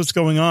realize what's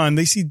going on,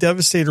 they see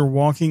Devastator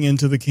walking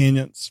into the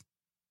canyons.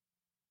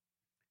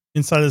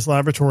 Inside his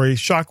laboratory,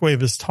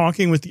 Shockwave is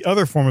talking with the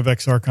other form of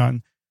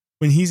Exarchon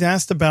when he's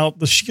asked about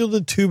the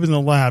shielded tube in the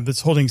lab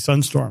that's holding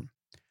Sunstorm.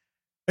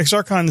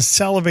 Exarchon is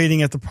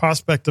salivating at the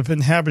prospect of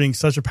inhabiting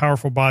such a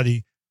powerful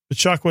body, but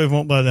Shockwave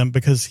won't let him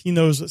because he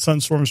knows that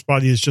Sunstorm's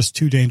body is just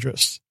too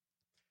dangerous.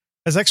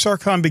 As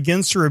Exarchon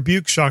begins to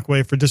rebuke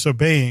Shockwave for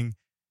disobeying,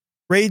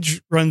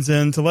 Rage runs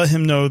in to let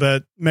him know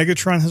that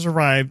Megatron has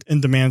arrived and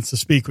demands to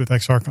speak with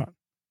Exarchon.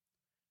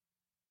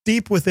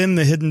 Deep within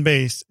the hidden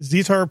base,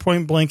 Zetar,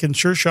 Point Blank, and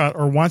Sure Shot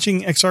are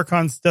watching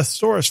Exarchon's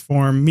Deathsaurus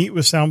form meet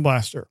with Sound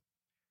Blaster.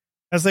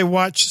 As they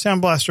watch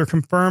Sound Blaster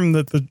confirm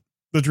that the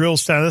drill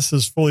status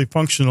is fully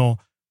functional,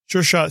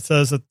 Sure Shot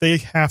says that they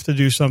have to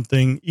do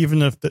something,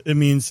 even if it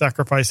means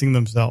sacrificing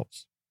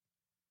themselves.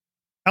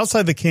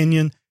 Outside the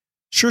canyon,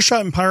 Sure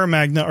Shot and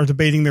Pyromagna are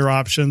debating their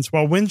options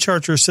while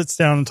Windcharger sits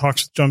down and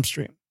talks with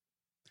Jumpstream.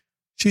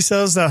 She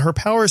says that her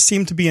powers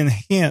seem to be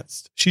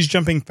enhanced. She's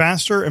jumping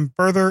faster and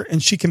further,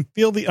 and she can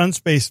feel the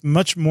unspace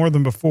much more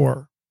than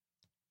before.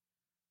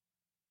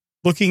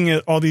 Looking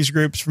at all these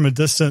groups from a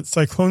distance,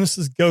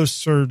 Cyclonus'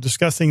 ghosts are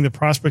discussing the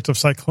prospect of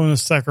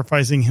Cyclonus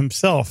sacrificing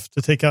himself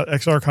to take out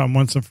Exarchon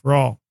once and for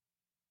all.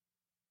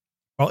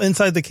 While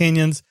inside the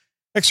canyons,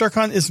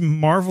 Exarchon is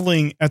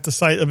marveling at the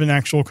sight of an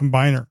actual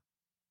combiner.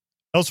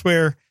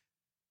 Elsewhere,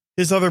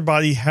 his other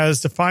body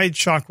has defied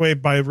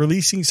Shockwave by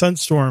releasing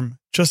Sunstorm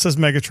just as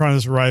Megatron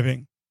is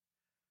arriving.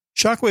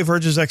 Shockwave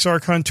urges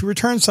Exarchon to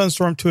return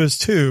Sunstorm to his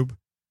tube.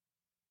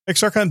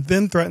 Exarchon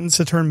then threatens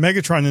to turn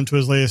Megatron into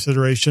his latest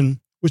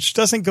iteration, which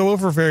doesn't go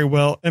over very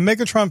well, and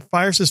Megatron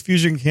fires his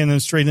fusion cannon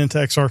straight into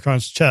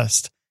Exarchon's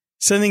chest,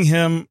 sending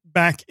him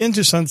back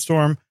into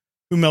Sunstorm,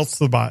 who melts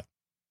the bot.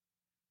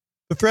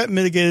 The threat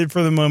mitigated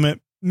for the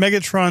moment,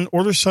 Megatron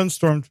orders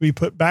Sunstorm to be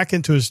put back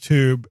into his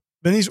tube.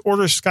 Then he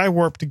orders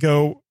Skywarp to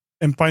go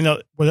and find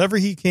out whatever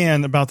he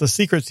can about the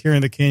secrets here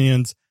in the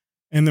canyons,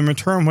 and then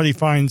return what he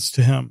finds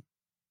to him.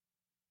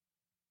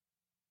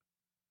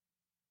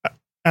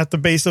 At the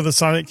base of the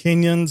Sonic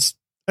Canyons,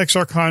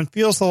 Exarchon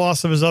feels the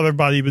loss of his other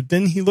body, but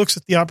then he looks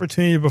at the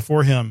opportunity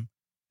before him,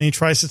 and he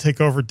tries to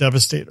take over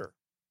Devastator.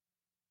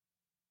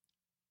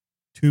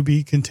 To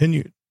be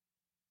continued.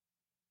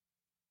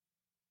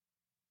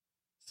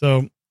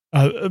 So,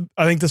 I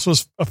think this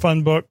was a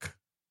fun book.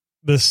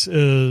 This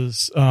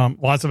is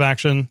lots of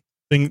action.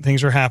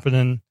 Things are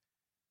happening.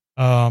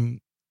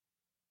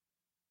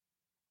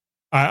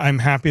 I'm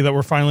happy that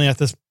we're finally at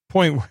this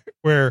point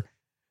where,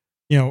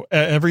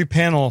 every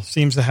panel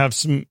seems to have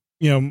some,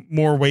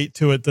 more weight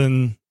to it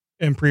than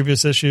in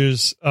previous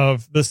issues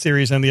of this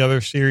series and the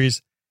other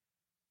series.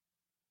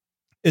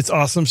 It's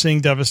awesome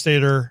seeing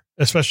Devastator,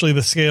 especially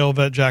the scale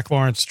that Jack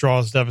Lawrence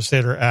draws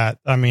Devastator at.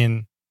 I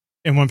mean,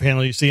 in one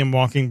panel, you see him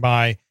walking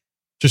by,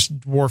 just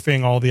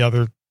dwarfing all the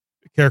other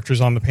characters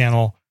on the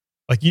panel.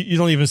 Like you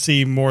don't even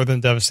see more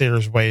than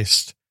Devastator's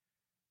waist.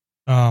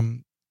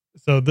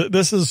 So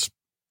this was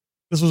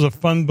a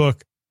fun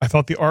book. I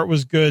thought the art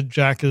was good.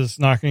 Jack is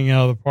knocking it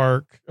out of the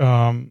park.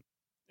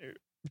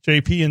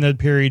 JP and Ed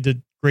Perry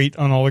did great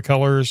on all the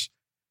colors.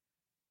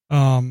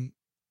 I'm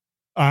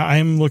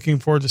looking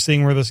forward to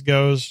seeing where this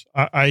goes.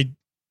 I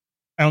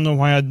don't know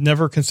why I'd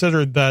never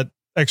considered that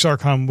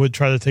Exarchon would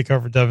try to take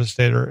over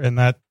Devastator, and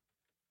that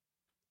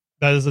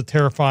is a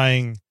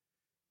terrifying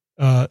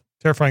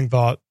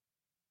thought.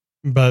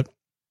 But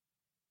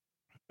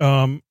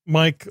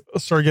Mike,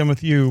 let's start again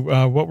with you.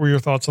 What were your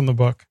thoughts on the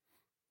book?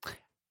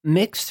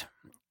 Mixed,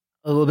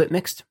 a little bit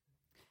mixed.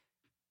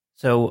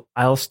 So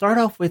I'll start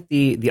off with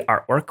the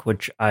artwork,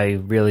 which I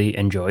really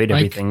enjoyed. Mike?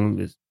 Everything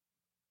was.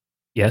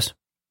 Yes,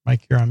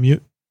 Mike, you're on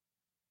mute.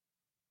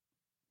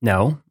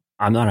 No,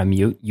 I'm not on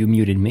mute. You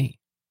muted me.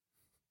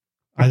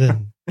 I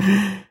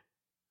didn't.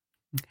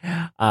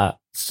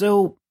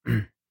 So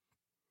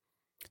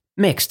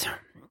Mixed.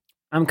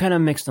 I'm kind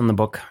of mixed on the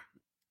book.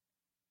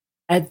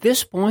 At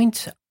this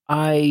point,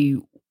 I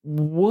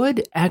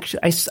would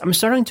actually... I'm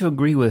starting to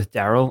agree with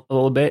Daryl a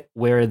little bit,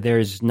 where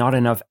there's not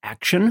enough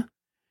action.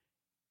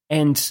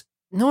 And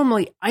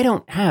normally, I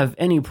don't have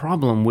any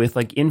problem with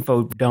like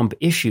info dump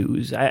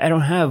issues. I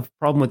don't have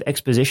problem with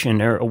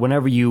exposition or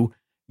whenever you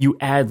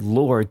add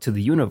lore to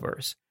the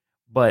universe.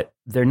 But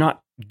they're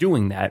not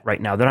doing that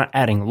right now. They're not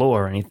adding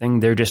lore or anything.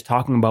 They're just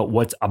talking about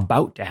what's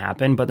about to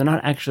happen, but they're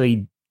not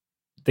actually...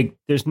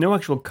 there's no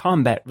actual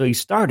combat really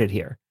started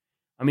here.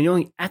 I mean, the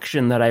only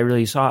action that I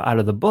really saw out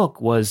of the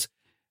book was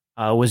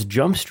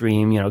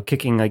Jumpstream,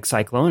 kicking like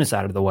Cyclonus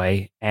out of the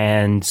way,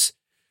 and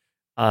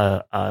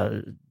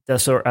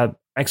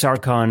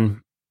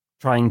Exarchon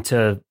trying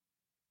to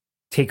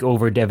take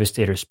over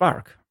Devastator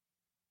Spark.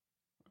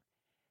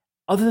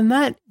 Other than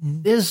that,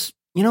 there's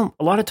a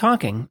lot of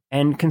talking,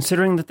 and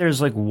considering that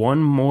there's like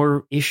one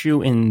more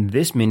issue in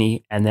this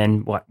mini, and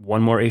then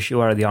one more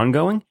issue out of the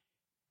ongoing.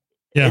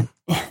 Yeah.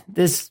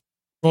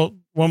 Well,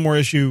 one more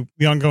issue.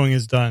 The ongoing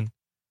is done.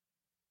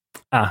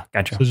 Ah,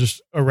 gotcha. So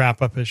just a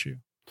wrap-up issue.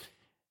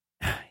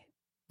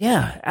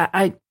 Yeah,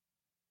 I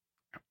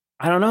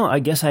don't know. I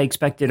guess I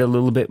expected a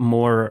little bit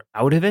more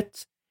out of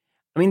it.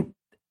 I mean,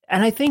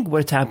 and I think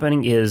what's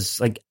happening is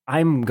like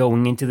I'm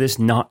going into this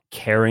not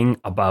caring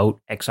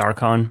about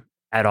Exarchon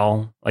at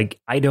all. Like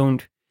they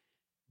didn't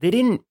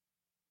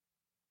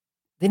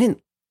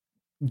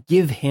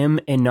give him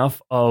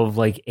enough of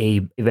like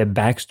a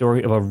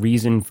backstory of a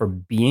reason for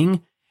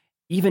being.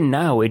 Even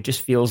now, it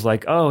just feels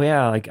like, oh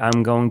yeah, like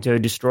I'm going to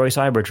destroy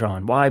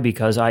Cybertron. Why?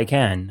 Because I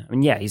can. I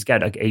mean, yeah, he's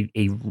got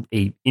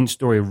a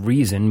in-story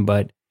reason,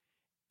 but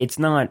it's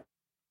not.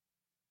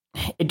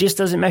 It just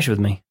doesn't mesh with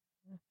me.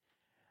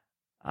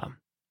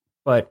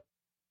 But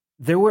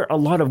there were a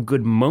lot of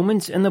good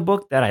moments in the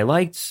book that I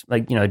liked,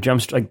 like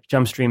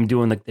Jumpstream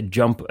doing like the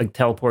jump, like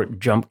teleport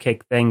jump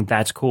kick thing.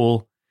 That's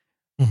cool.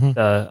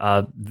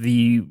 Mm-hmm.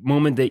 The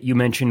moment that you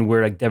mentioned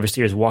where like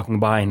Devastator is walking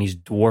by and he's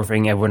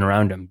dwarfing everyone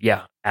around him.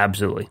 Yeah,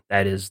 absolutely.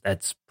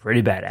 That's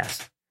pretty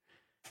badass.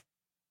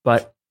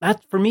 But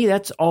for me,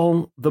 that's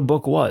all the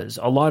book was.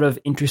 A lot of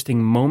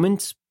interesting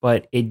moments,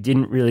 but it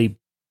didn't really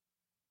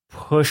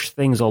push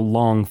things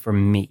along for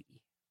me,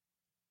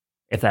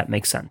 if that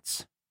makes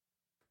sense.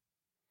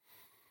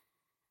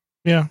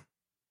 Yeah,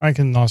 I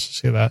can also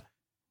see that.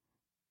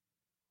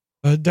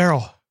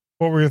 Daryl,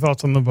 what were your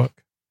thoughts on the book?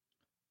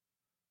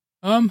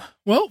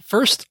 Well,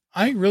 first,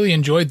 I really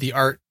enjoyed the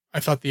art. I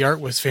thought the art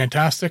was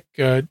fantastic.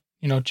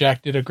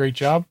 Jack did a great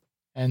job,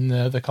 and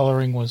the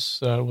coloring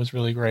was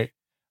really great.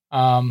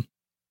 The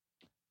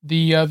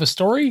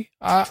story,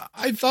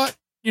 I thought,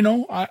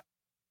 I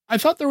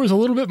thought there was a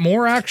little bit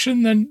more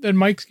action than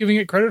Mike's giving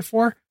it credit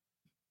for.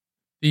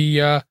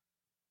 I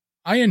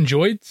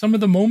enjoyed some of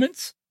the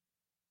moments.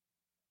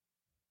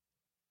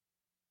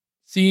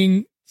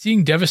 Seeing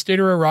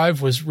Devastator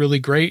arrive was really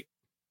great.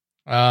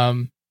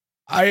 I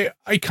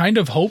kind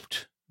of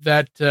hoped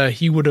that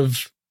he would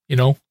have,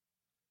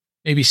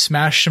 maybe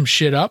smashed some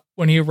shit up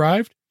when he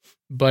arrived,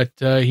 but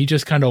he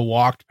just kind of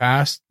walked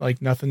past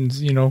like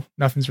nothing's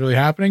really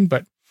happening.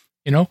 But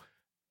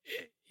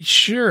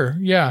sure,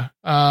 yeah.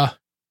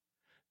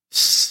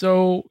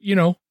 So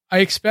I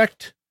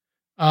expect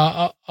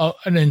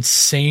an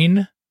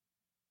insane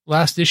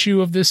last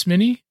issue of this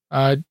mini.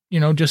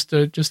 Just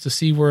to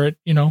see where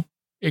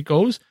it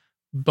goes,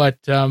 but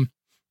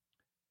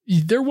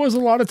there was a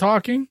lot of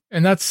talking,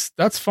 and that's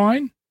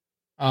fine.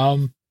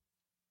 I'm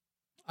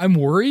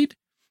worried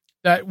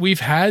that we've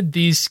had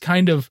these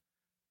kind of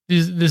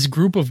this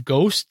group of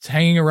ghosts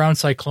hanging around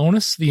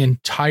Cyclonus the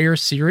entire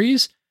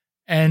series,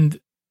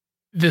 and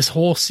this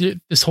whole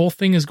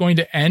thing is going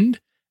to end,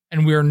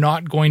 and we are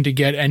not going to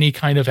get any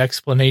kind of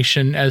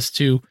explanation as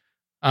to,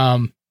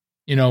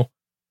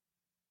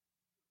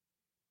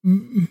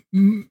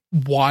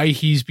 why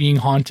he's being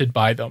haunted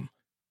by them.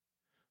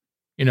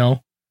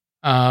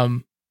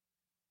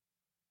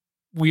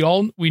 We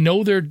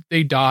know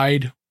they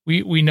died.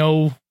 We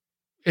know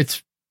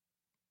it's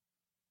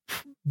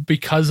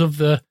because of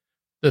the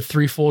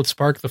threefold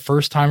spark the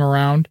first time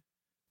around.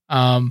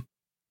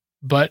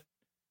 But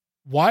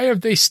why have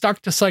they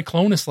stuck to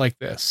Cyclonus like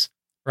this?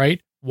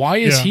 Right? Why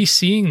is he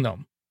seeing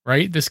them?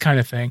 Right? This kind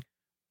of thing.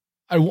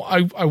 I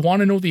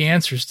want to know the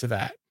answers to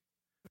that.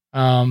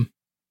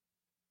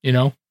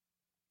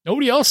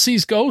 Nobody else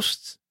sees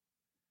ghosts.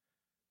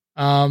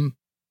 So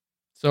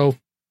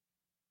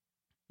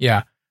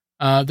yeah,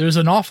 there's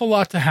an awful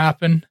lot to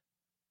happen,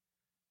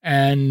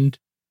 and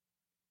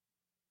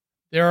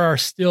there are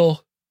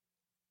still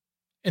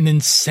an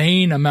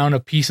insane amount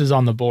of pieces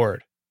on the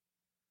board.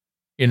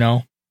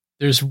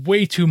 There's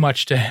way too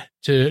much to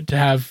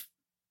have,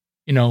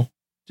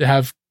 to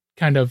have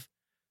kind of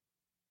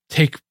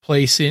take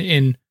place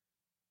in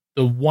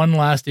the one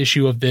last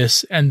issue of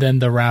this, and then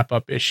the wrap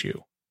up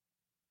issue.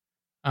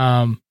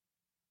 And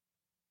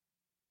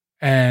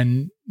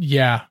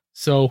yeah,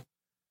 so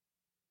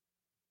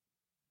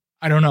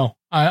I don't know.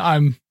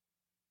 I'm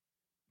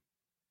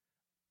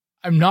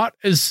not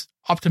as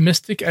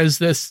optimistic as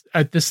this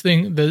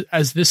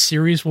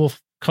series will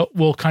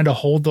kind of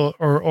hold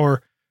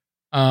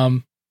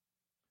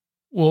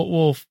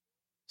will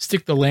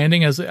stick the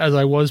landing as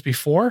I was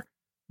before,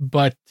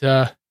 but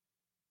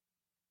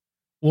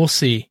we'll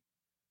see.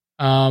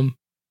 I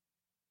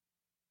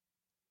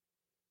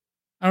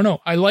don't know.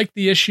 I like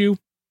the issue.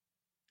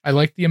 I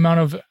like the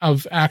amount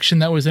of action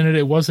that was in it.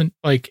 It wasn't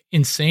like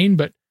insane,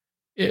 but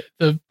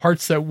the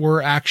parts that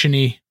were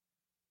actiony,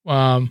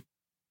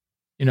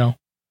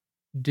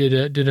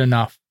 did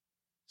enough.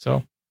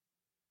 So,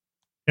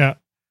 yeah.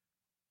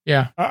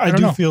 I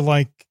do feel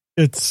like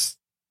it's.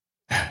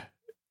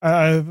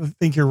 I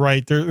think you're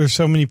right. There's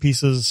so many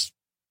pieces,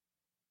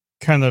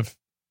 kind of,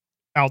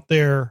 out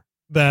there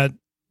that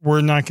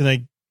we're not going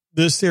to.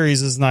 This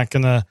series is not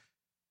going to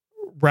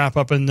wrap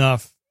up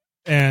enough,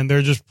 and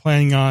they're just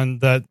planning on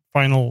that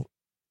final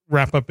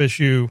wrap up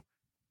issue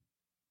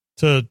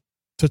to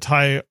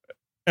tie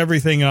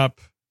everything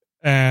up.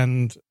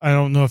 And I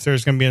don't know if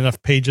there's going to be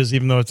enough pages,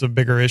 even though it's a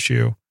bigger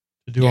issue,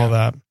 to do all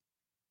that.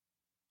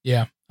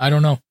 Yeah, I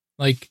don't know.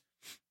 Like,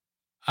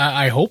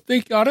 I hope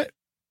they got it.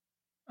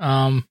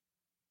 But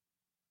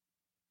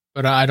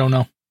I don't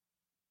know.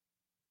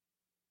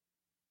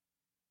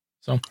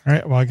 So, all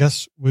right. Well, I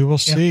guess we will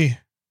see.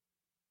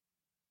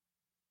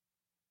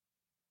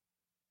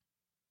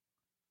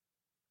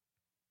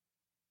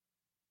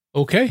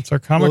 Okay. It's our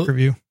comic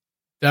review.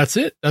 That's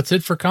it. That's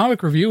it for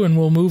comic review. And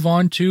we'll move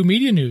on to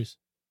media news.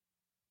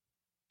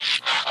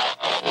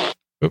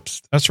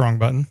 Oops, that's the wrong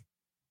button.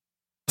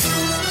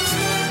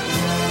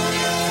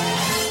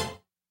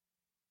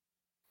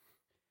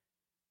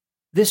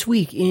 This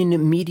week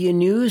in media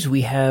news,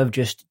 we have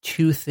just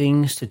two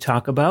things to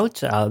talk about.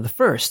 The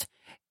first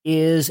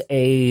is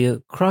a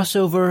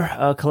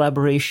crossover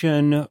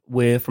collaboration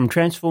from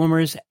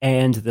Transformers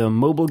and the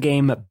mobile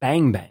game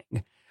Bang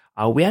Bang.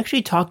 We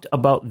actually talked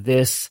about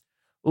this,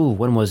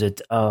 when was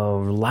it?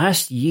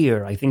 Last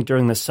year, I think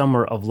during the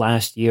summer of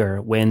last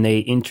year, when they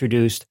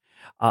introduced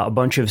a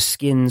bunch of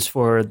skins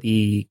for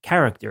the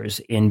characters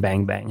in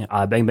Bang Bang.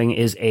 Bang Bang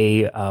is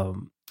a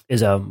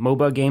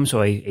MOBA game,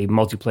 so a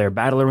multiplayer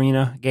battle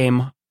arena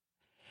game.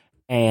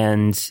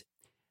 And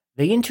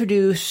they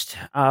introduced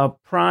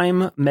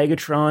Prime,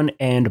 Megatron,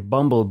 and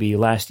Bumblebee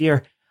last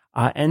year.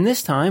 And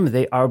this time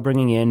they are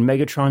bringing in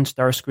Megatron,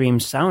 Starscream,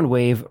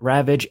 Soundwave,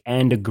 Ravage,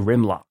 and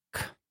Grimlock.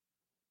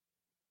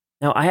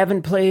 Now, I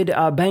haven't played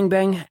Bang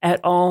Bang at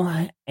all,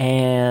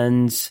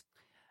 and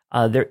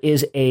there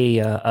is a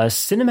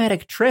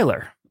cinematic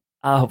trailer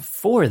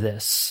for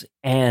this.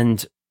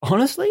 And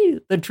honestly,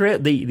 the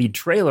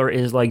trailer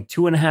is like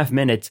 2.5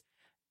 minutes,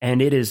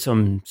 and it is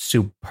some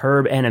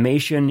superb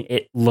animation.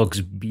 It looks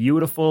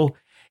beautiful.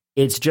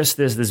 It's just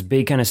this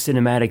big kind of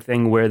cinematic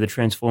thing where the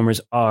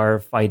Transformers are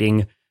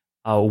fighting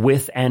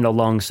with and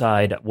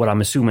alongside what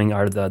I'm assuming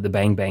are the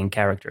Bang Bang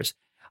characters.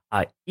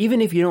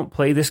 Even if you don't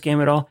play this game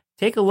at all,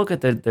 take a look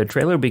at the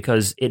trailer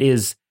because it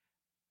is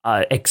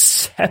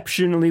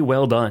exceptionally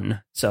well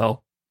done.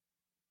 So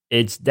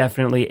it's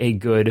definitely a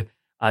good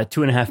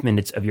 2.5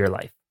 minutes of your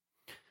life.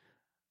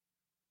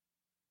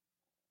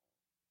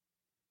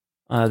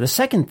 The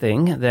second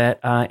thing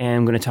that I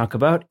am going to talk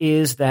about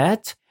is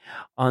that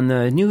on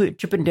the new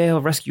Chip 'n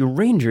Dale Rescue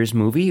Rangers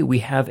movie, we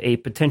have a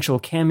potential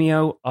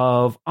cameo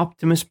of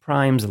Optimus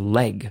Prime's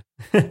leg.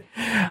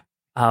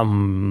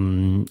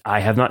 I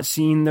have not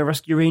seen the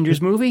Rescue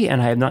Rangers movie, and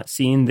I have not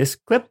seen this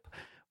clip,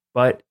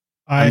 but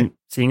I'm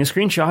seeing a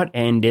screenshot,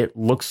 and it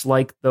looks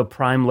like the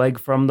Prime leg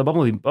from the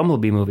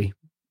Bumblebee movie.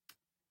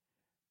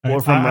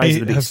 Or from Rise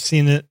of the Beast. I have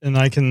seen it, and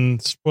I can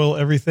spoil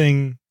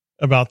everything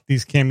about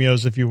these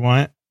cameos if you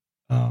want.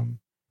 I'm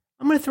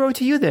going to throw it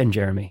to you then,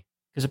 Jeremy,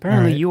 because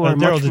apparently you are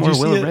much more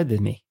well-read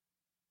than me.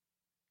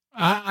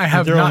 I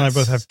have Daryl not. And I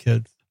both have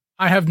kids.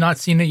 I have not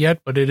seen it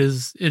yet, but it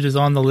is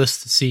on the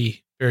list to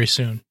see very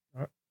soon.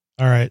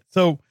 All right.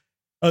 So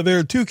there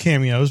are two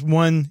cameos.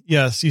 One,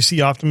 yes, you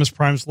see Optimus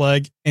Prime's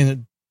leg,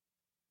 and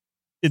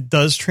it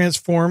does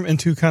transform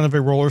into kind of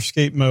a roller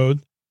skate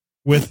mode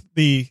with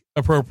the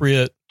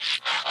appropriate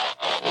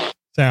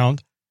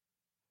sound.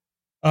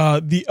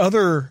 The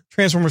other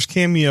Transformers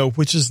cameo,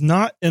 which is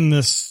not in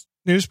this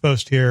news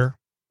post here,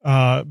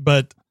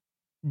 but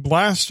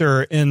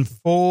Blaster in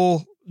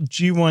full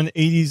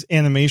G180s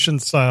animation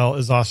style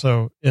is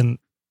also in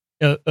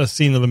a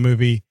scene of the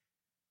movie.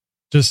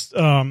 Just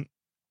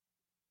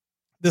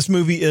this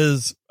movie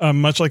is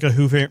much like a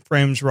Who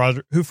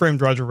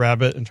Framed Roger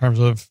Rabbit in terms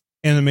of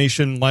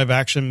animation, live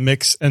action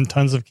mix, and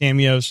tons of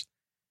cameos.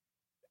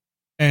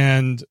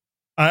 And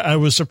I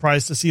was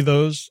surprised to see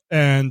those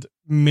and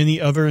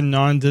many other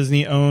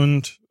non-Disney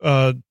owned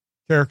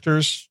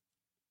characters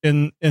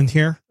in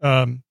here.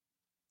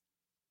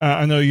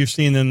 I know you've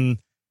seen in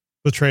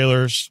the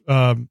trailers,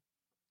 so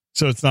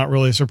it's not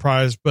really a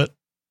surprise, but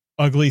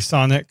Ugly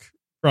Sonic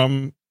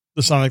from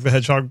the Sonic the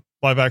Hedgehog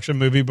live action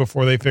movie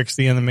before they fixed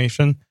the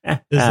animation is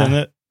in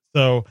it.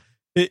 So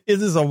it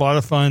is a lot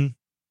of fun.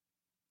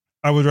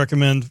 I would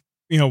recommend,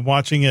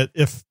 watching it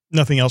if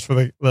nothing else for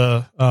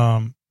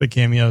the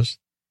cameos.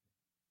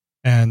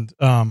 And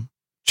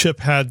Chip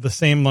had the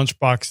same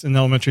lunchbox in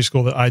elementary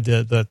school that I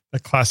did, the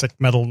classic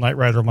metal Knight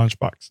Rider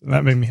lunchbox. And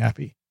that made me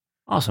happy.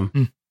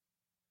 Awesome.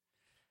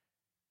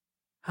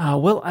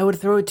 Well, I would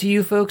throw it to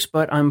you folks,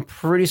 but I'm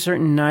pretty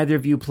certain neither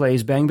of you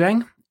plays Bang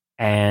Bang.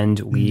 And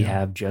we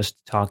have just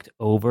talked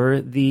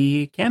over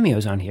the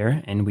cameos on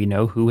here, and we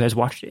know who has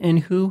watched it and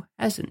who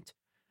hasn't.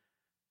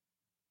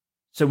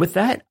 So with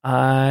that,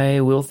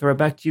 I will throw it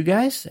back to you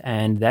guys,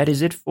 and that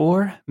is it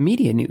for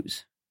media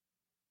news.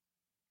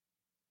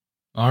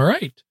 All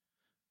right.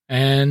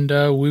 And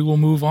we will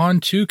move on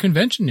to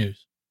convention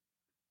news.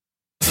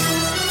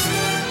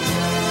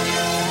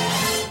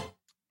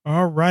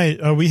 All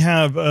right. We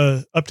have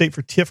an update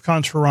for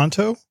TFCon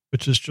Toronto,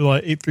 which is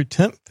July 8th through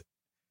 10th.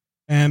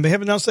 And they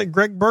have announced that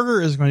Greg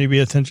Berger is going to be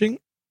attending.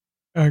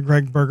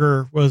 Greg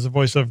Berger was the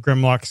voice of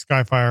Grimlock,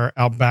 Skyfire,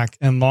 Outback,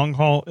 and Long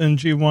Haul in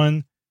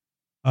G1.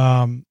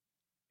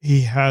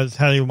 He has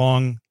had a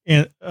long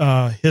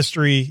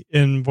history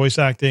in voice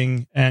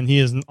acting, and he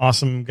is an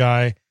awesome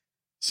guy.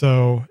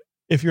 So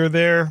if you're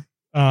there,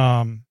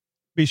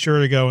 be sure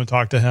to go and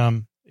talk to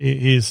him.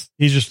 He's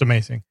just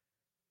amazing.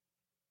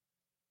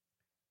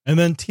 And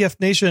then TF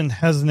Nation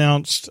has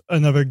announced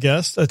another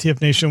guest. TF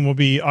Nation will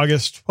be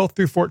August 12th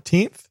through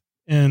 14th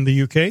in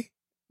the UK.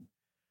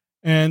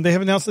 And they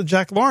have announced that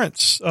Jack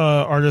Lawrence,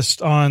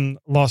 artist on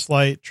Lost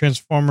Light,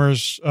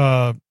 Transformers,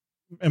 and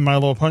My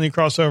Little Pony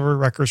crossover,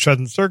 Wreckers, Shed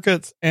and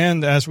Circuits,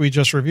 and as we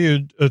just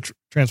reviewed,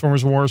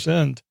 Transformers War's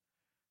End.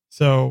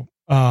 So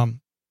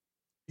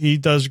he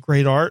does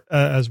great art,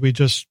 as we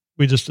just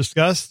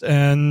discussed,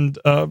 and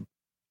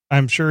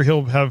I'm sure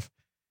he'll have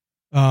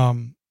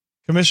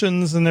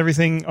commissions and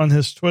everything on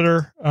his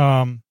Twitter,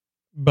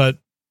 but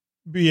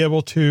be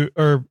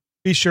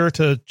sure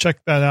to check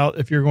that out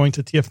if you're going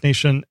to TF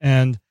Nation,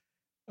 and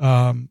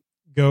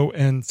go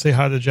and say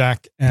hi to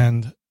Jack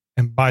and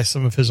buy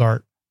some of his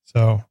art.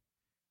 So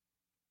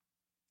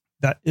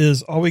that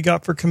is all we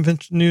got for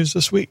convention news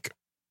this week.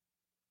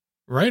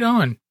 Right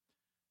on.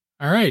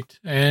 All right.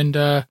 And,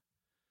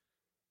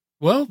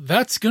 well,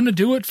 that's going to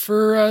do it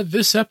for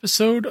this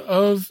episode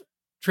of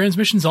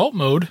Transmissions Alt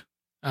Mode.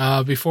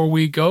 Before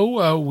we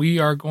go, we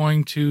are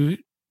going to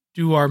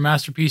do our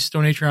Masterpiece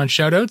Donatreon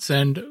shoutouts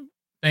and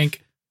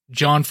thank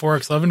John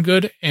 4X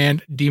Levengood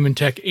and Demon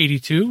Tech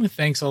 82.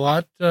 Thanks a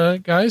lot,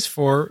 guys,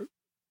 for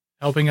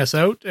helping us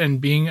out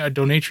and being a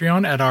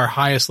Donatreon at our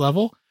highest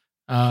level.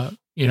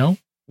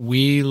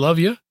 We love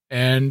you,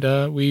 and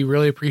we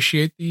really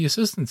appreciate the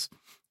assistance.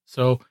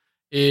 So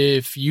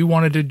if you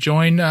wanted to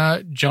join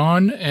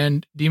John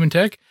and Demon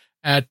Tech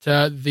at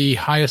the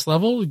highest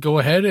level, go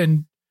ahead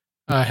and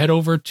head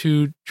over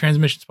to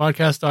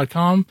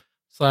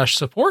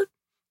transmissionspodcast.com/support,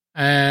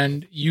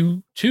 and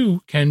you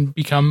too can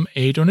become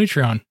a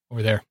Donatreon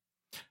over there.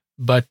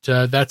 But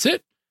that's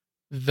it.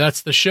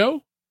 That's the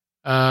show.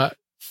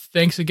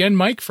 Thanks again,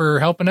 Mike, for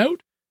helping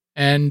out.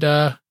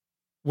 And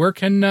where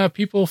can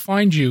people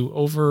find you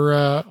over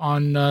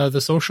on the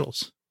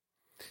socials?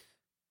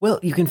 Well,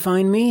 you can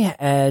find me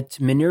at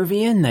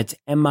Minervion, that's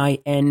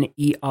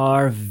MINERVION,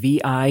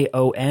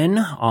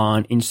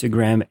 on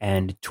Instagram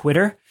and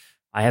Twitter.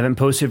 I haven't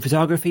posted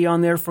photography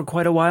on there for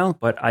quite a while,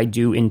 but I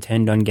do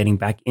intend on getting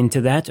back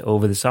into that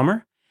over the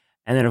summer.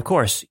 And then, of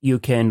course, you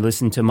can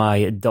listen to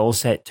my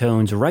dulcet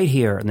tones right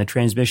here on the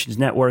Transmissions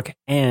Network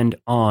and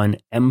on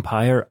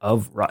Empire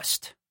of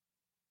Rust.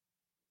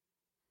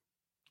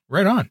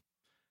 Right on.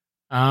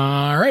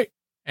 All right.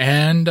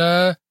 And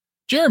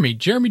Jeremy,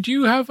 do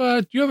you have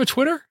a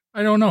Twitter?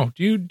 I don't know.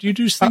 Do you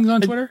do things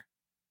on Twitter?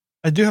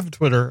 I do have a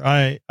Twitter.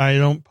 I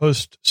don't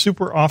post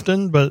super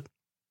often, but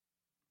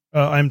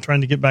I'm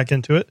trying to get back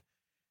into it.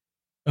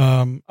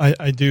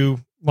 I do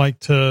like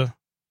to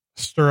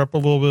stir up a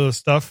little bit of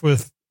stuff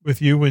with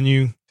you when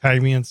you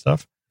tag me and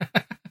stuff.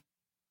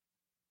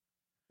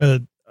 I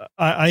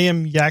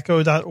am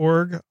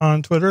yakko.org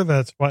on Twitter.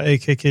 That's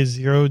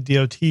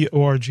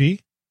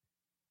YAKK0DOTORG.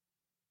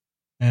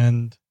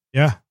 And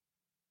yeah.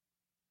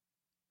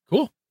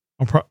 Cool.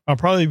 I'll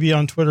probably be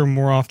on Twitter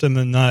more often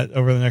than not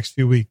over the next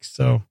few weeks.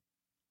 So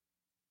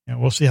yeah,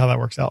 we'll see how that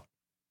works out.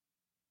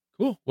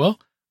 Cool. Well,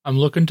 I'm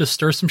looking to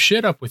stir some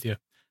shit up with you.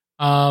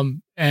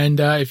 And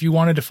if you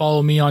wanted to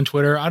follow me on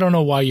Twitter, I don't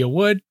know why you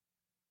would.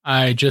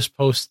 I just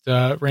post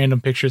random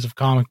pictures of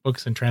comic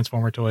books and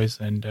Transformer toys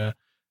and,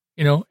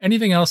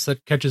 anything else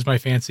that catches my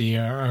fancy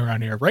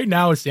around here. Right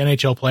now, it's the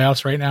NHL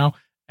playoffs right now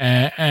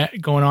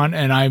going on,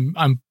 and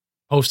I'm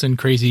posting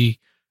crazy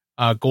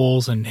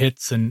goals and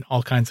hits and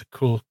all kinds of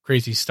cool,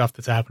 crazy stuff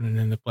that's happening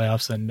in the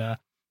playoffs. And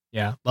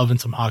loving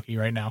some hockey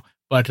right now.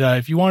 But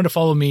if you wanted to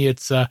follow me,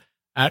 it's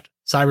at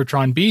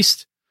Cybertron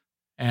Beast.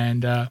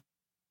 And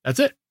that's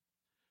it.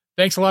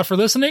 Thanks a lot for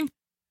listening,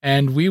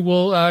 and we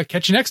will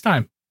catch you next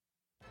time.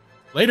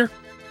 Later.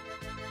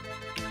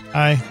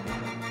 Bye.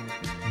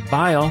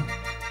 Bye, all.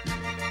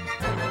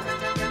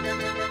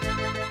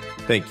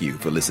 Thank you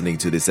for listening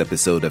to this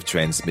episode of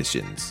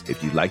Transmissions.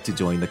 If you'd like to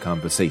join the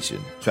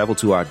conversation, travel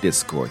to our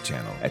Discord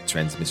channel at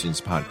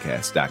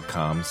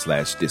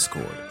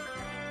transmissionspodcast.com/Discord.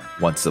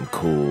 Want some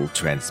cool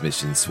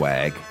transmission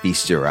swag?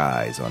 Feast your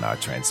eyes on our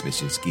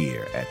transmissions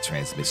gear at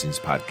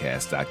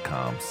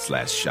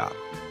transmissionspodcast.com/shop.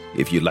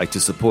 If you'd like to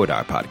support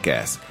our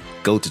podcast,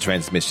 go to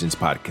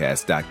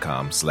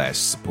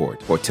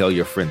transmissionspodcast.com/support or tell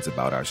your friends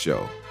about our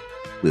show.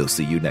 We'll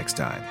see you next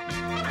time.